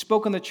 He's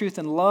spoken the truth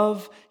in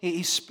love.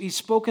 He's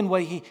spoken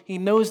what he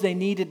knows they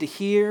needed to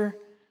hear.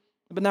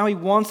 But now he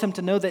wants them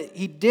to know that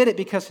he did it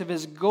because of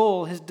his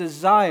goal. His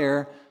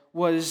desire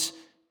was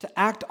to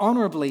act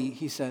honorably,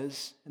 he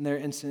says,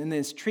 in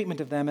his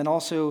treatment of them, and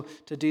also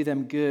to do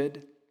them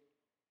good.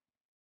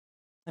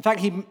 In fact,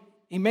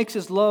 he makes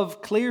his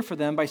love clear for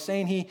them by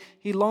saying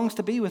he longs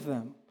to be with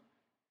them.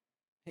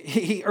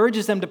 He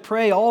urges them to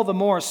pray all the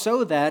more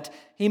so that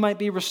he might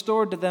be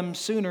restored to them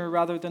sooner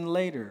rather than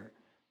later.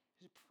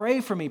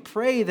 Pray for me.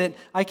 Pray that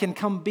I can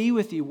come be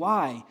with you.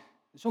 Why?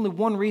 There's only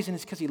one reason.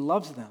 It's because he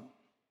loves them.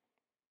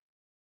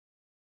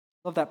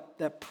 Love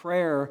that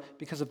prayer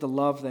because of the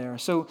love there.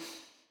 So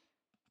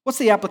what's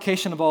the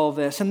application of all of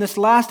this? In this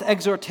last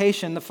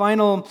exhortation, the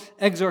final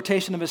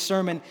exhortation of his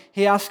sermon,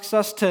 he asks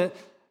us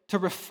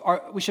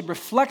we should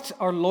reflect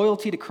our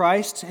loyalty to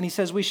Christ, and he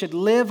says we should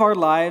live our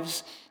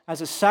lives as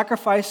a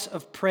sacrifice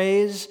of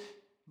praise,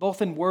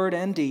 both in word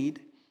and deed.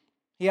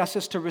 He asks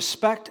us to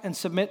respect and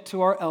submit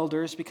to our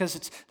elders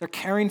because they're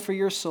caring for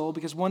your soul,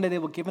 because one day they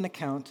will give an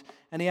account.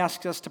 And he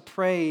asks us to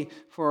pray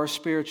for our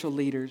spiritual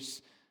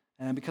leaders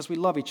because we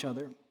love each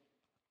other.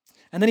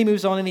 And then he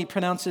moves on and he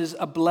pronounces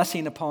a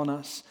blessing upon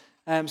us.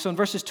 So in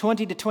verses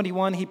 20 to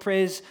 21, he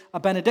prays a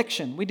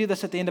benediction. We do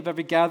this at the end of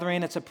every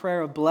gathering. It's a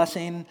prayer of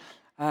blessing.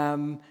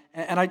 And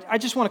I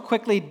just want to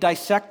quickly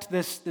dissect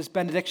this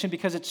benediction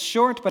because it's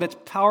short, but it's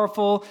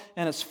powerful,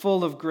 and it's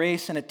full of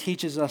grace, and it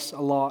teaches us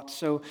a lot.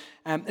 So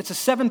it's a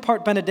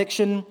 7-part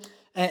benediction,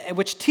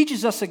 which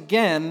teaches us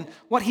again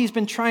what he's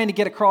been trying to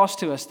get across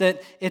to us,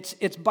 that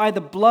it's by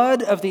the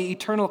blood of the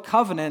eternal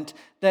covenant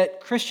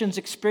that Christians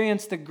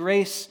experience the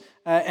grace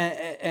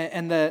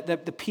and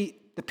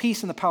the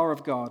peace and the power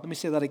of God. Let me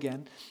say that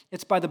again.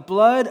 It's by the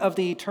blood of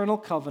the eternal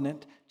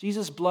covenant,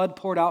 Jesus' blood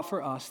poured out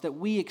for us, that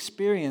we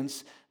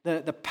experience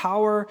the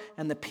power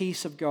and the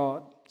peace of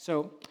God.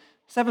 So,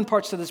 7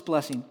 parts to this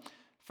blessing.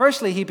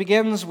 Firstly, he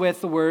begins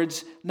with the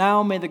words,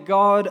 "Now may the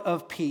God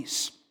of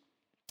peace."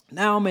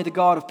 Now may the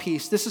God of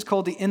peace. This is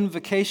called the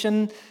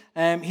invocation.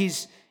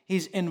 He's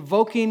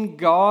invoking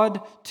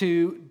God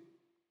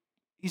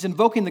He's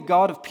invoking the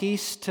God of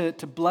peace to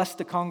bless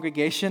the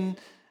congregation,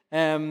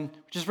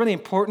 which is really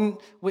important.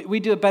 We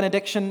do a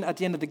benediction at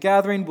the end of the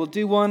gathering. We'll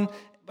do one.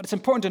 But it's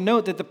important to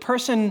note that the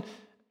person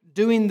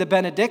doing the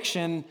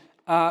benediction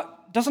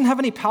doesn't have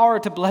any power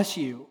to bless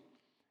you.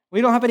 We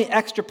don't have any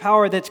extra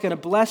power that's going to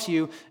bless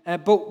you.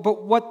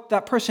 But what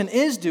that person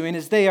is doing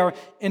is they are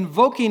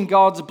invoking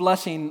God's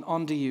blessing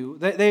onto you.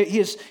 He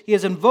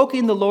is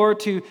invoking the Lord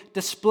to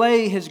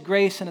display his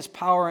grace and his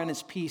power and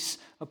his peace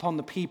upon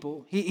the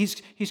people.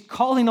 He's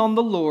calling on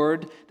the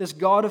Lord, this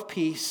God of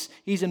peace.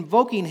 He's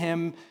invoking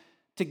him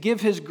to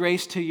give his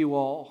grace to you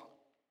all.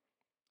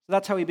 So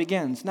that's how he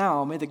begins.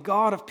 Now, may the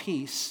God of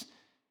peace,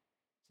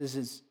 this is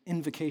his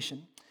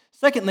invocation.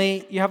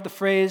 Secondly, you have the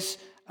phrase,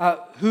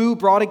 who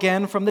brought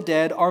again from the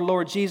dead our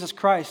Lord Jesus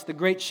Christ, the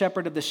great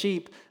shepherd of the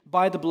sheep,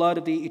 by the blood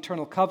of the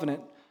eternal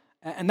covenant.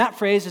 And that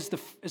phrase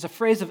is a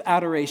phrase of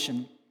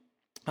adoration.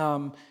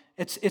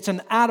 It's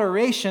an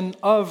adoration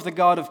of the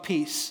God of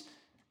peace.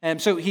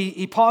 So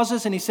he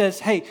pauses and he says,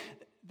 hey,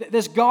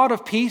 this God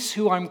of peace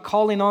who I'm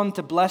calling on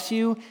to bless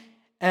you,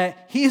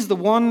 he is the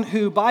one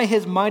who by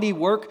his mighty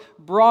work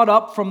brought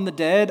up from the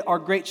dead our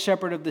great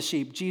shepherd of the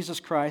sheep, Jesus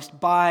Christ,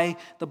 by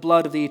the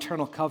blood of the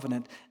eternal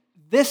covenant.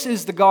 This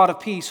is the God of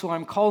peace who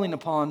I'm calling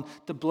upon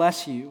to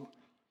bless you.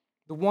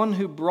 The one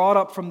who brought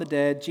up from the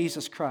dead,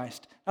 Jesus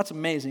Christ. That's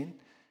amazing.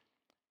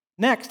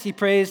 Next, he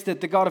prays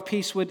that the God of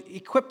peace would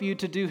equip you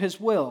to do his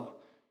will.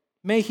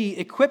 May he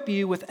equip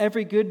you with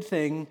every good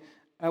thing,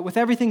 with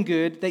everything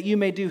good, that you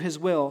may do his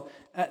will.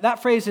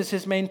 That phrase is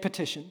his main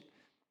petition.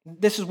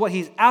 This is what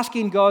he's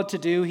asking God to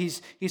do.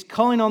 He's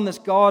calling on this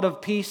God of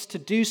peace to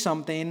do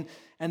something,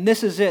 and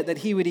this is it, that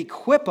he would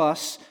equip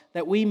us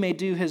that we may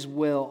do his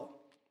will.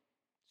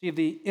 So you have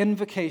the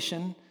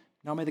invocation,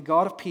 now may the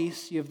God of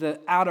peace. You have the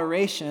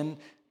adoration,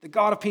 the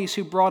God of peace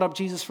who brought up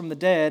Jesus from the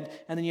dead,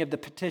 and then you have the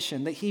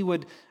petition, that he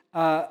would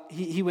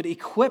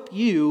equip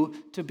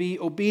you to be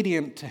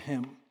obedient to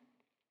him.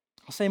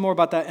 I'll say more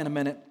about that in a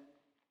minute.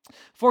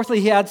 Fourthly,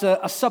 he adds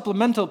a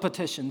supplemental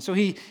petition. So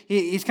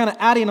he's kind of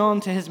adding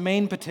on to his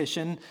main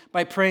petition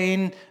by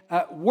praying,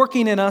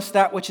 working in us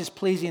that which is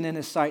pleasing in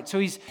his sight. So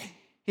he's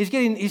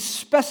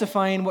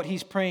specifying what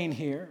he's praying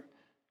here.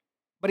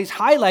 But he's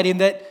highlighting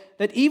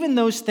that even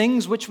those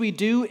things which we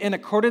do in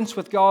accordance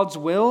with God's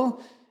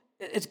will,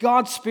 it's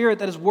God's Spirit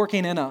that is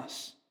working in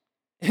us.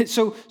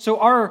 So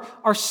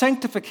our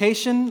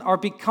sanctification, our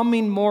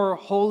becoming more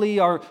holy,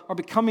 our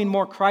becoming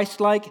more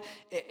Christ-like,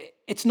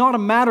 it's not a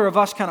matter of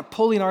us kind of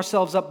pulling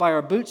ourselves up by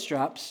our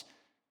bootstraps.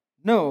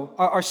 No,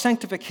 our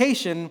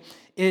sanctification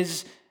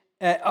is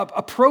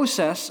a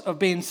process of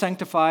being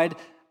sanctified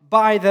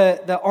by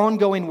the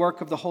ongoing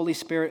work of the Holy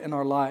Spirit in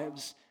our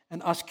lives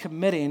and us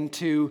committing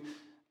to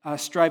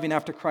striving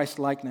after Christ's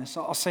likeness.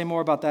 I'll say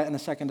more about that in a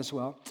second as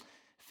well.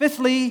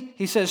 Fifthly,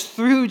 he says,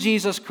 through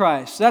Jesus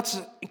Christ.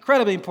 That's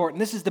incredibly important.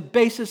 This is the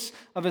basis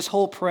of his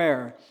whole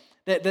prayer,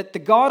 that the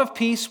God of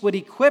peace would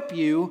equip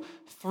you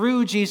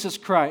through Jesus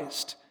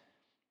Christ.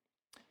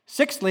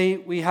 Sixthly,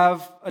 we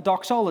have a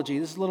doxology.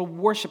 This is a little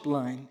worship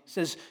line. It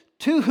says,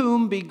 to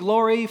whom be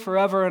glory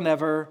forever and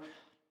ever.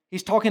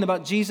 He's talking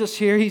about Jesus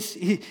here.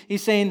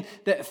 He's saying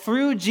that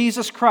through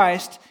Jesus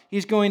Christ,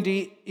 he's going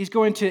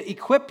to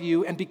equip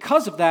you, and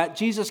because of that,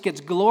 Jesus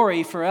gets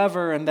glory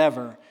forever and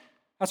ever.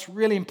 That's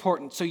really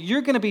important. So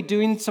you're going to be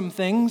doing some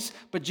things,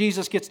 but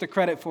Jesus gets the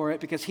credit for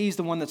it because he's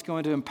the one that's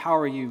going to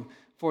empower you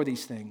for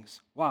these things.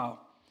 Wow.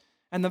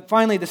 And then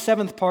finally, the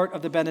seventh part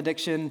of the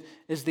benediction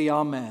is the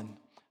Amen.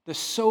 The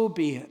so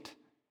be it.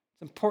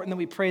 It's important that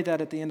we pray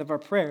that at the end of our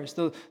prayers.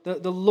 The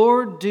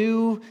Lord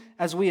do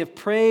as we have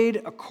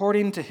prayed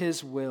according to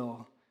his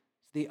will.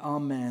 The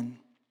Amen.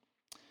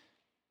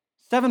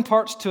 7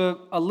 parts to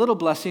a little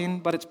blessing,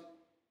 but it's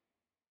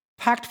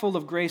packed full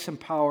of grace and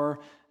power.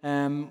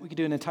 We could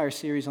do an entire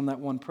series on that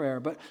one prayer.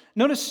 But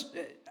notice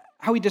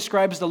how he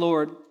describes the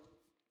Lord.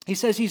 He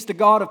says he's the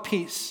God of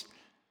peace.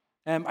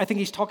 I think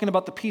he's talking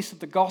about the peace of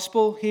the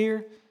gospel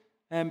here.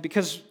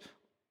 Because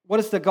what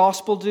does the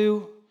gospel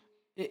do?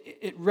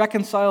 It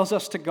reconciles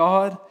us to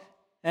God.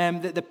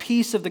 The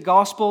peace of the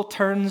gospel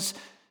turns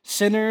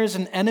sinners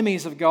and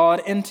enemies of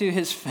God into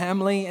his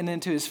family and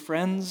into his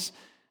friends.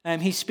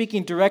 He's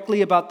speaking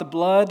directly about the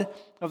blood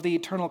of the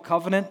eternal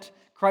covenant,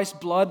 Christ's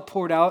blood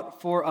poured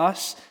out for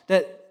us,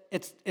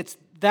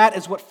 that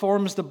is what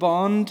forms the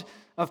bond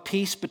of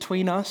peace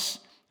between us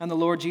and the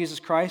Lord Jesus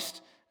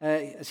Christ,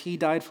 as he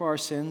died for our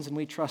sins and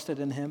we trusted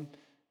in him.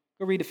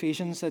 Go read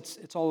Ephesians,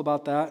 it's all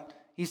about that.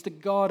 He's the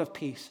God of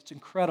peace. It's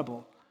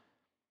incredible.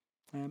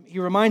 He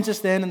reminds us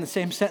then in the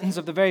same sentence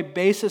of the very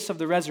basis of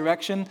the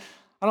resurrection.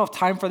 I don't have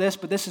time for this,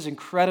 but this is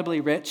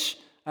incredibly rich.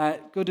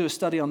 Go do a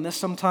study on this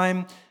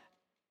sometime.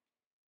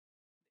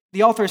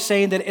 The author is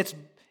saying that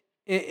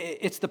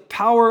it's the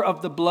power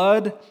of the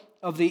blood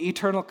of the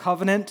eternal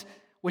covenant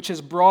which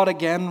is brought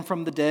again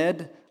from the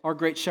dead, our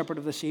great shepherd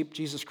of the sheep,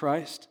 Jesus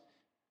Christ.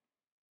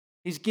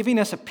 He's giving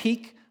us a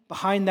peek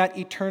behind that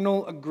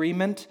eternal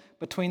agreement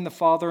between the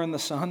Father and the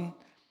Son,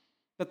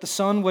 that the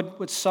Son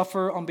would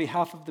suffer on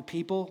behalf of the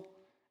people,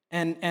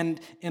 and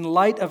in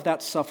light of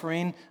that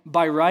suffering,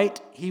 by right,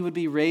 he would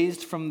be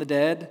raised from the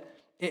dead.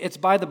 It's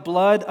by the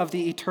blood of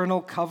the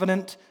eternal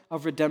covenant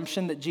of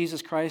redemption that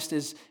Jesus Christ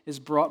is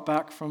brought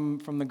back from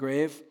the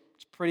grave.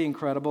 It's pretty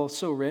incredible,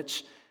 so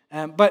rich.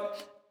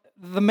 But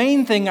the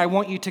main thing I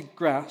want you to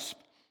grasp,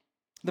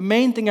 the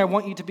main thing I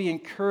want you to be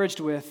encouraged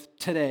with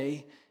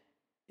today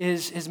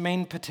is his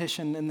main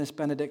petition in this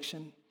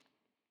benediction.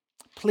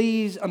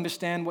 Please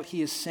understand what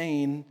he is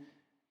saying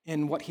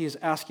in what he is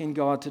asking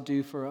God to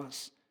do for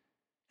us.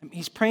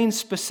 He's praying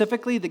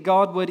specifically that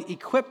God would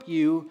equip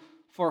you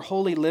for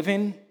holy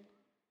living.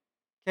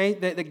 Okay,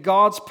 that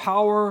God's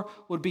power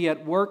would be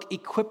at work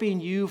equipping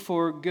you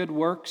for good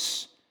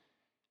works,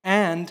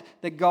 and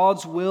that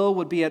God's will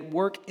would be at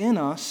work in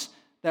us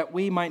that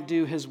we might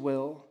do his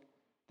will,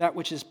 that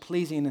which is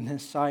pleasing in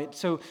his sight.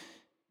 So, do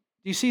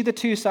you see the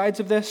two sides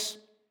of this?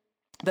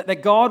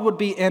 That God would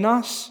be in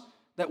us,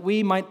 that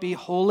we might be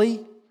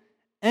holy,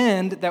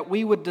 and that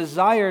we would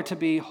desire to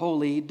be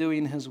holy,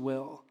 doing his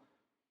will.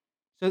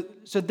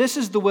 So this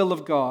is the will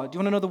of God. Do you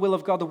want to know the will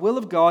of God? The will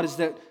of God is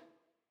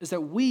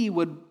that we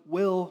would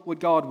will what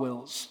God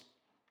wills.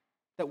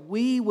 That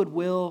we would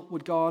will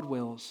what God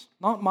wills.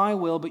 Not my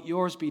will, but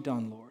yours be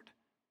done, Lord.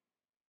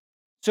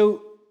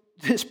 So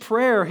this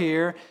prayer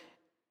here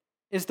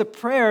is the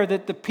prayer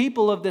that the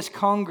people of this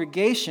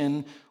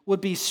congregation would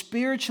be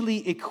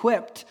spiritually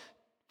equipped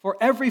for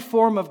every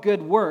form of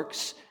good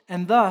works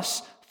and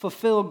thus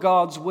fulfill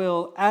God's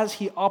will as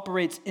he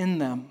operates in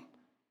them.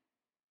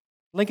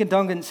 Lincoln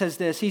Duncan says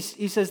this. He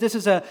says this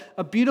is a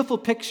beautiful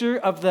picture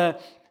of the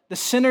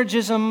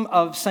synergism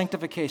of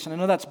sanctification. I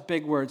know that's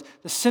big words.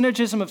 The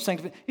synergism of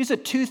sanctification. These are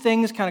two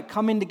things kind of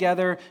coming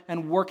together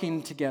and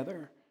working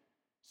together.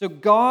 So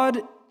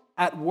God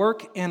at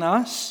work in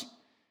us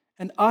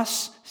and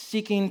us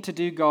seeking to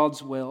do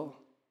God's will.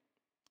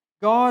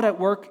 God at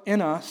work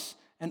in us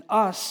and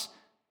us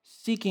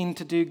seeking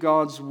to do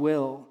God's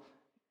will.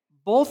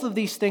 Both of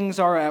these things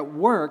are at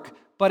work,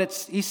 but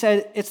he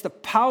said it's the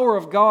power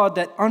of God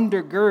that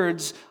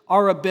undergirds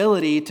our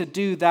ability to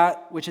do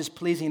that which is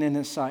pleasing in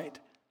his sight.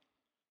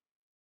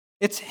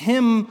 It's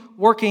him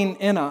working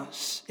in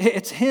us.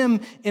 It's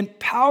him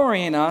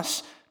empowering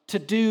us to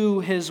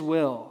do his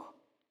will.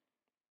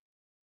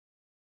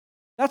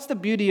 That's the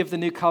beauty of the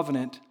new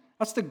covenant.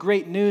 That's the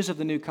great news of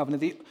the new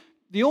covenant.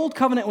 The old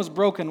covenant was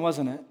broken,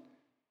 wasn't it?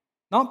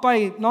 Not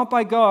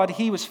by God.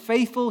 He was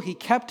faithful. He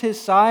kept his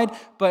side,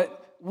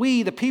 but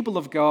we, the people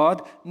of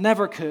God,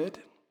 never could.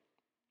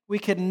 We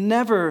could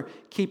never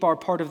keep our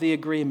part of the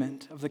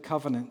agreement, of the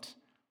covenant.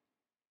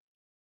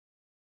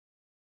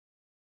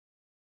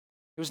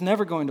 It was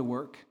never going to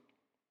work.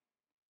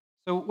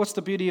 So what's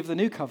the beauty of the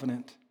new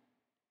covenant?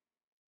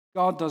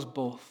 God does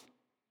both.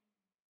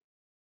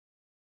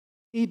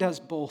 He does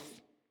both.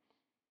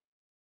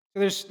 So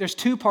there's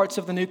two parts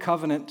of the new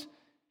covenant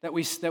that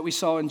we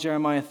saw in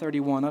Jeremiah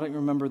 31. I don't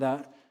remember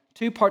that.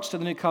 Two parts to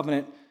the new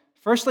covenant.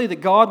 Firstly,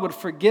 that God would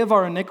forgive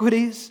our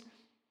iniquities.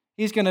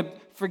 He's going to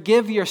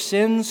forgive your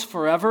sins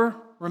forever.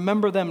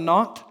 Remember them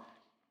not.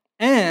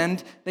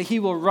 And that he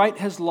will write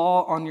his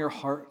law on your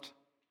heart.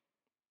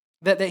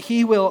 That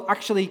he will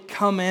actually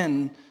come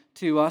in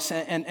to us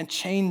and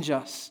change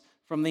us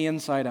from the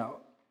inside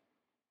out.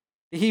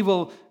 He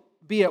will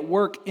be at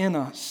work in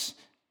us,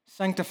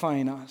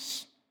 sanctifying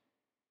us.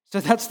 So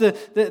that's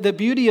the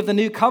beauty of the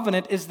new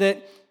covenant, is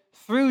that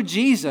through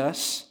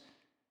Jesus,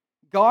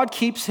 God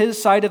keeps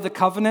his side of the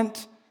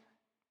covenant,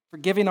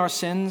 forgiving our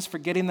sins,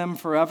 forgetting them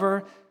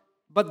forever.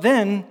 But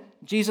then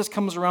Jesus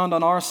comes around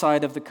on our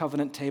side of the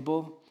covenant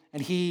table,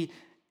 and he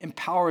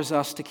empowers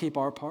us to keep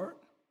our part.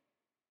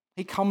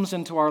 He comes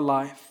into our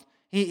life.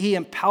 He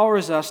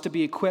empowers us to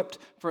be equipped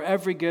for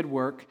every good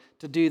work,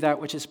 to do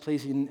that which is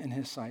pleasing in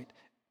his sight.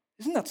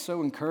 Isn't that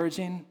so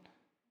encouraging?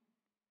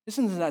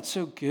 Isn't that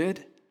so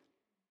good?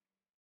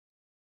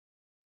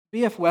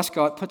 B.F.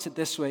 Westcott puts it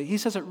this way. He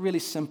says it really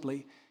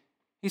simply.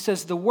 He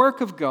says, the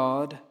work of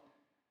God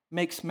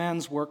makes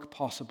man's work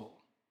possible.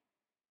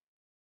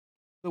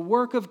 The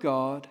work of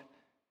God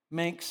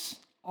makes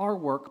our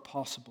work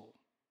possible.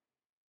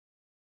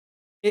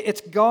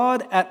 It's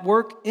God at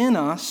work in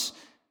us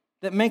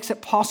that makes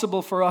it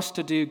possible for us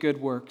to do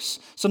good works.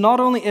 So not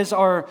only is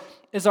our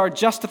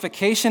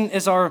justification,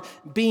 is our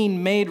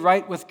being made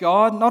right with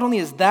God, not only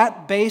is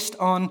that based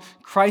on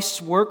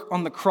Christ's work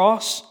on the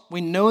cross,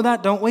 we know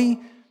that, don't we?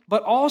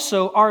 But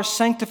also our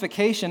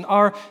sanctification,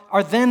 our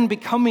then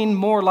becoming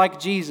more like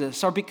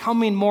Jesus, our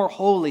becoming more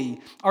holy,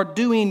 our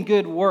doing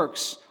good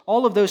works,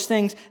 all of those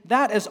things,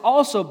 that is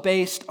also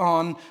based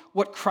on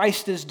what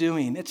Christ is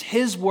doing. It's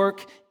His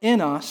work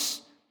in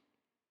us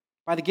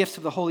by the gifts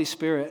of the Holy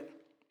Spirit.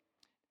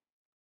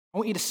 I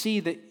want you to see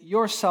that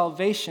your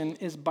salvation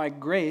is by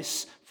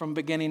grace from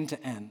beginning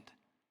to end.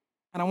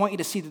 And I want you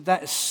to see that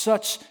that is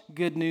such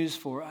good news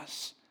for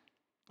us.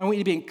 I want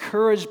you to be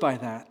encouraged by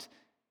that.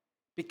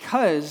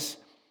 Because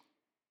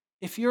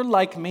if you're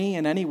like me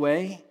in any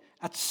way,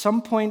 at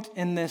some point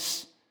in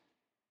this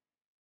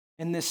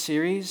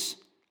series,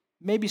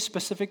 maybe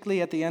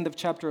specifically at the end of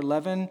chapter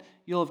 11,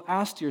 you'll have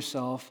asked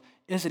yourself,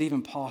 is it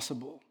even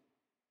possible?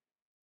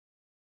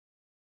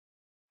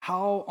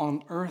 How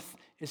on earth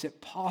is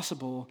it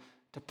possible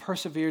to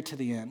persevere to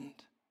the end?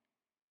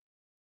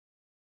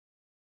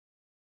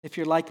 If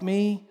you're like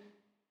me,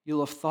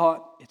 you'll have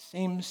thought, it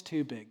seems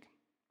too big.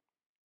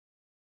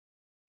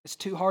 It's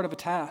too hard of a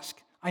task.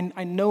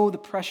 I know the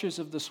pressures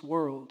of this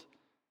world.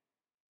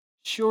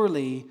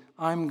 Surely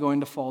I'm going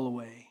to fall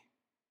away.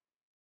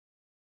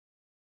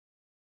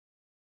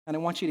 And I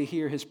want you to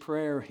hear his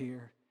prayer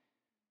here.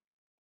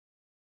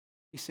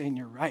 He's saying,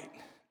 you're right.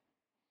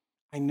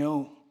 I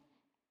know.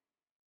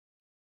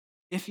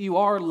 If you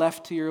are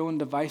left to your own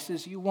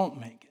devices, you won't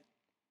make it.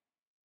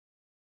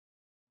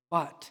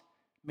 But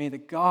may the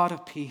God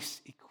of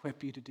peace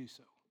equip you to do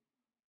so.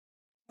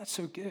 That's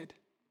so good.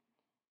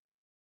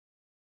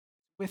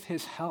 With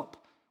his help,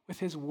 with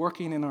his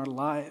working in our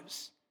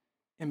lives,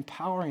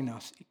 empowering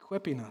us,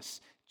 equipping us,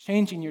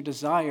 changing your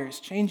desires,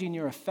 changing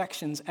your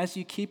affections as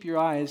you keep your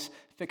eyes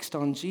fixed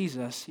on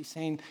Jesus. He's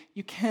saying,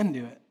 you can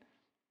do it.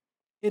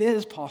 It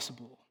is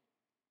possible.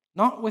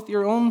 Not with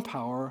your own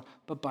power,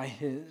 but by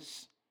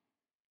his.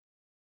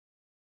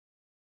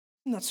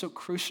 Isn't that so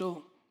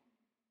crucial?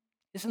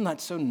 Isn't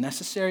that so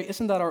necessary?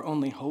 Isn't that our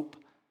only hope?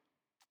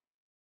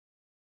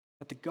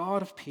 That the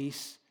God of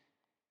peace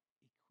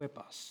equip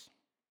us.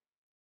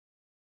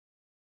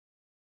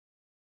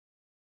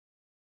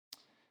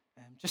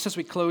 And just as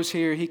we close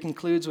here, he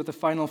concludes with the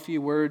final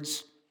few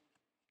words,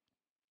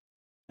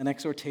 an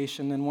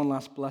exhortation, and one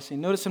last blessing.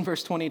 Notice in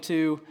verse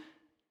 22,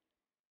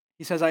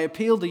 he says, I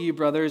appeal to you,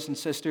 brothers and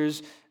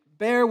sisters,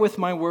 bear with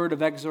my word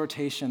of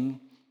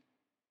exhortation,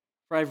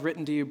 for I've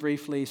written to you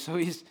briefly. So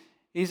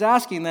he's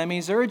asking them,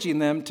 he's urging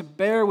them to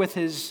bear with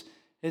his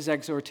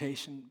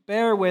exhortation,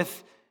 bear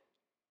with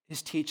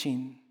his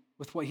teaching,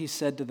 with what he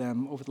said to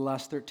them over the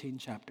last 13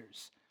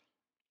 chapters.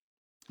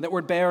 That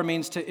word bear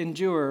means to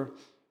endure.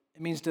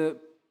 It means to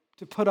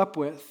put up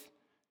with.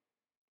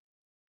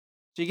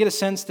 So you get a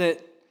sense that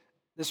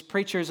this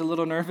preacher is a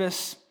little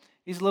nervous.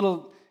 He's a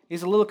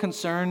little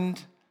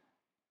concerned.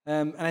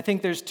 And I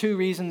think there's two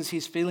reasons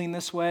he's feeling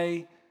this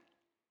way.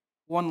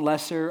 One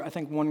lesser, I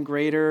think one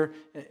greater.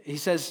 He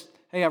says,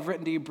 hey, I've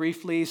written to you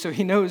briefly. So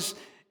he knows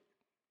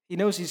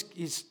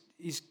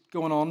he's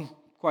going on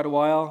quite a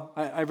while.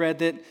 I read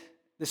that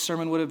this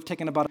sermon would have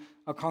taken about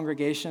a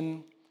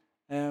congregation.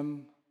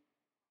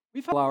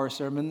 We've had our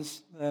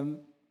sermons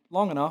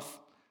long enough.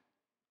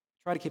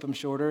 Try to keep them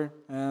shorter.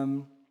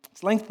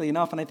 It's lengthy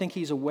enough, and I think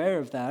he's aware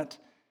of that.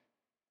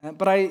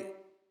 But I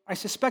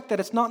suspect that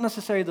it's not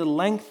necessarily the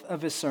length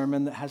of his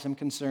sermon that has him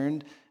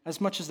concerned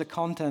as much as the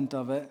content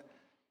of it.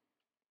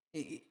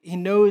 He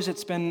knows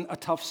it's been a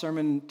tough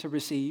sermon to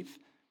receive.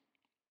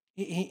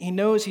 He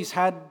knows he's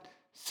had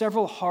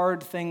several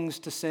hard things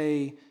to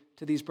say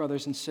to these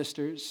brothers and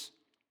sisters.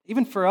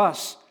 Even for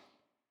us,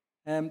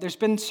 there's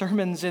been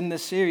sermons in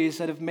this series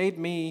that have made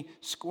me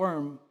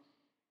squirm,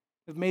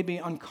 have made me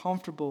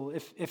uncomfortable.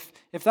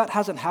 If that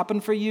hasn't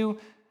happened for you,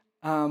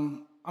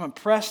 I'm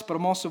impressed, but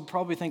I'm also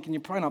probably thinking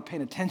you're probably not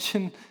paying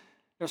attention.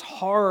 There's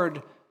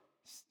hard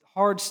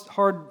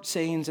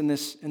sayings in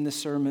this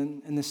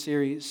sermon, in this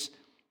series.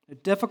 They're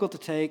difficult to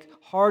take,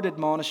 hard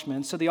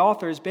admonishments. So the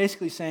author is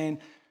basically saying,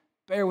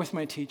 bear with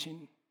my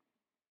teaching.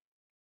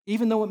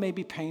 Even though it may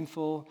be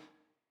painful,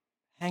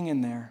 hang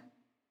in there.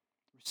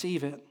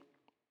 Receive it.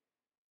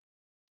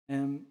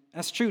 And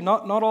that's true.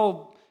 Not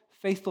all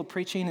faithful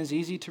preaching is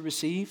easy to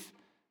receive.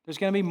 There's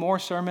going to be more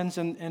sermons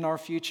in our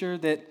future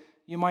that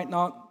you might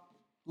not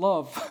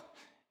love.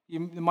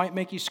 It might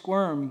make you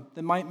squirm.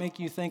 That might make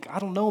you think, I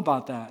don't know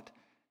about that.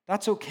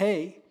 That's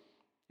okay.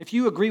 If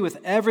you agree with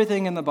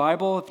everything in the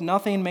Bible, if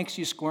nothing makes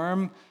you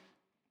squirm,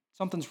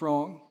 something's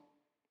wrong.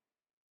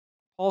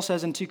 Paul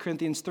says in 2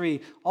 Corinthians 3,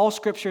 all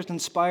scripture is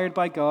inspired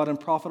by God and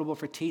profitable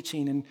for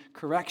teaching and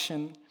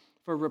correction,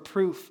 for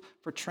reproof,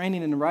 for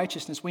training in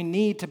righteousness. We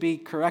need to be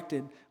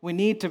corrected. We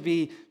need to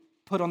be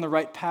put on the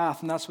right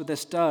path, and that's what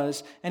this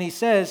does. And he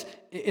says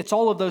it's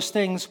all of those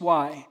things.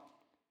 Why?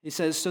 He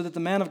says, so that the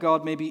man of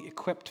God may be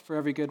equipped for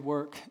every good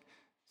work.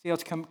 See how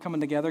it's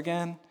coming together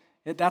again?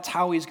 That's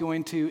how he's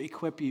going to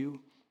equip you,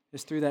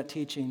 is through that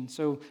teaching.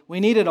 So we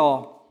need it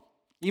all.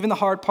 Even the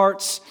hard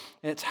parts,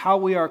 it's how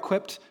we are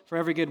equipped for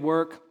every good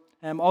work.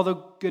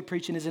 Although good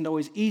preaching isn't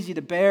always easy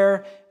to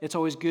bear, it's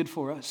always good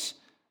for us.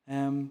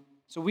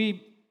 So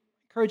we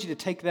encourage you to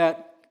take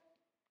that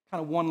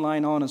kind of one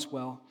line on as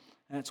well.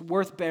 It's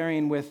worth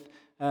bearing with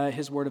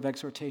his word of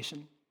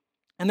exhortation.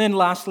 And then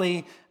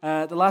lastly,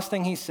 the last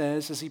thing he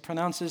says as he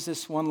pronounces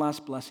this one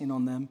last blessing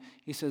on them,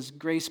 he says,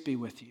 grace be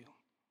with you.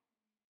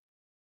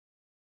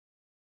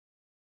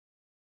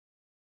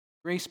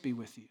 Grace be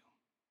with you.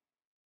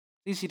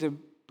 It's easy to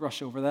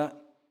brush over that.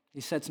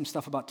 He said some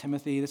stuff about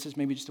Timothy. This is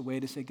maybe just a way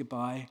to say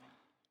goodbye.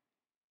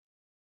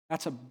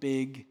 That's a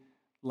big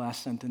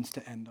last sentence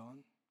to end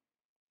on.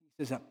 He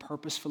says that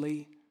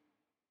purposefully.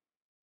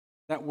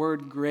 That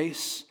word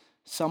grace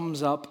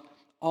sums up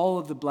all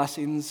of the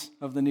blessings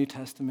of the New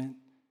Testament,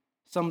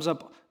 sums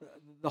up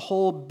the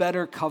whole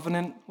better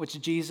covenant, which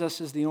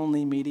Jesus is the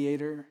only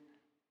mediator.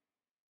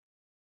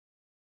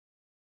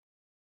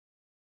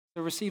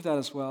 So receive that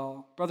as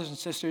well. Brothers and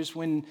sisters,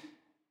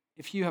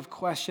 if you have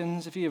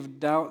questions, if you have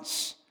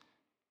doubts,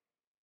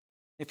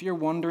 if you're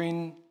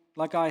wondering,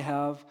 like I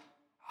have,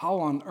 how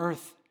on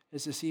earth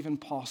is this even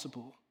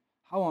possible?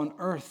 How on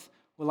earth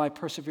will I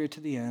persevere to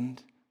the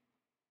end?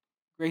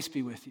 Grace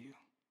be with you.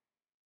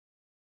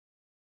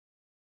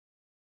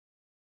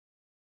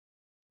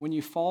 When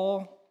you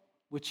fall,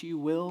 which you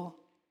will,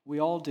 we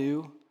all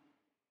do,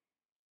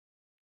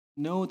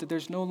 know that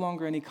there's no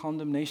longer any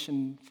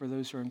condemnation for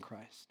those who are in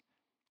Christ.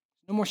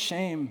 No more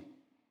shame.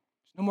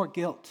 There's no more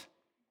guilt.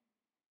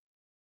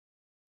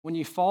 When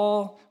you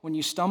fall, when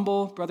you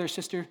stumble, brother or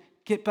sister,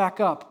 get back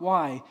up.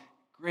 Why?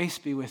 Grace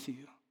be with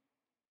you.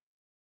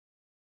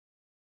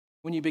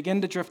 When you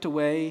begin to drift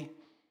away,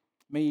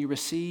 may you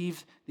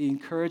receive the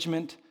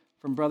encouragement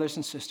from brothers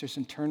and sisters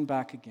and turn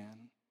back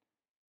again.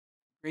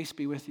 Grace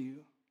be with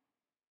you.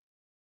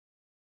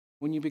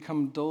 When you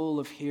become dull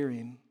of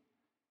hearing,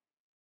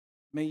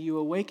 may you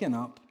awaken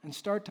up and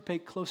start to pay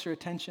closer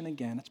attention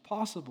again. It's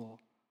possible.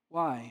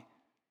 Why?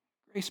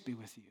 Grace be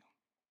with you.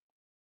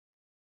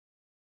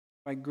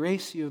 By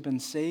grace you have been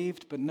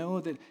saved, but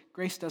know that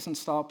grace doesn't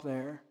stop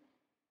there.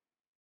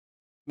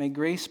 May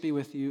grace be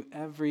with you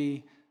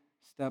every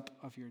step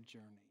of your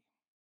journey.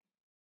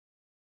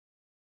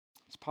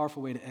 It's a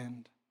powerful way to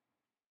end.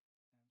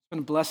 It's been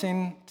a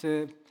blessing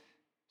to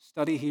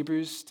study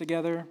Hebrews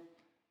together.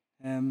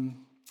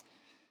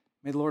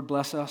 May the Lord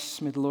bless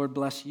us. May the Lord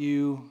bless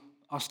you,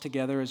 us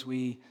together as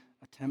we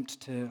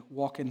attempt to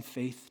walk in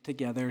faith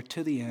together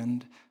to the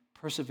end,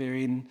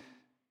 persevering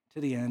to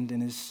the end in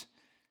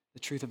the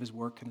truth of his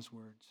work and his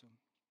word. So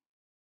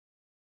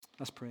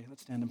let's pray.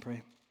 Let's stand and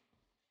pray.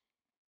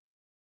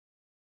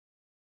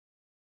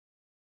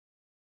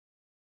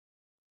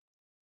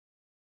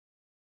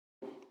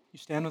 You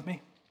stand with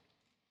me?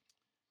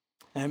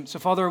 So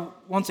Father,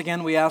 once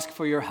again, we ask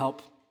for your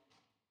help.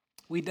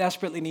 We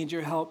desperately need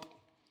your help.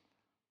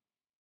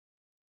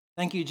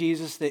 Thank you,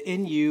 Jesus, that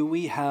in you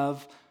we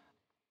have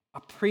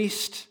a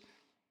priest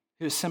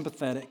who is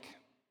sympathetic,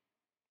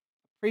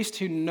 a priest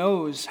who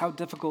knows how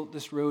difficult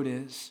this road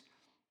is.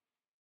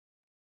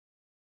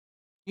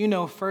 You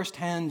know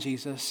firsthand,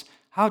 Jesus,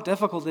 how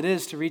difficult it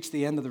is to reach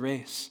the end of the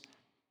race.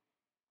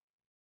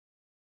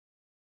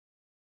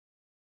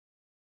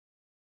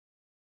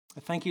 I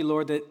thank you,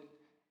 Lord, that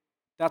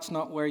that's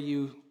not where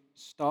you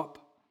stop.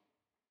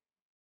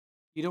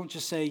 You don't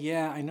just say,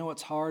 yeah, I know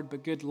it's hard,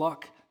 but good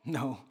luck.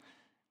 No,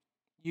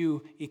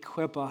 you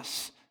equip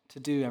us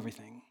to do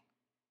everything.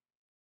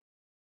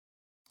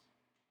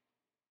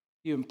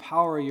 You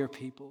empower your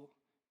people.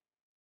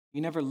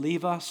 You never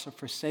leave us or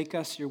forsake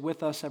us. You're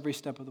with us every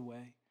step of the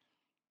way.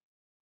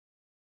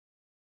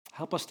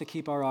 Help us to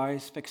keep our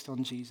eyes fixed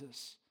on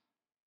Jesus.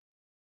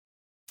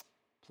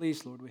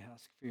 Please, Lord, we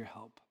ask for your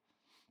help.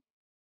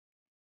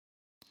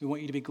 We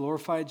want you to be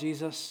glorified,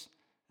 Jesus,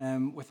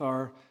 with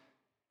our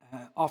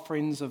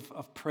offerings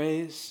of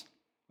praise,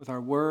 with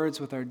our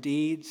words, with our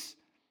deeds.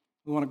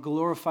 We want to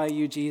glorify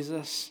you,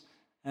 Jesus,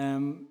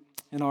 in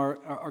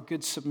our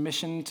good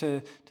submission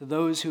to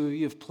those who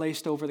you have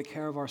placed over the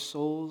care of our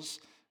souls.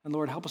 And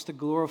Lord, help us to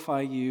glorify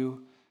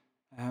you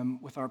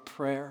with our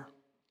prayer.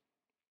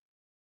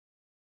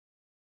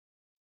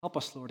 Help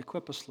us, Lord.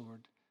 Equip us,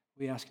 Lord.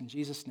 We ask in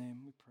Jesus' name,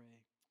 we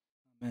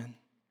pray. Amen.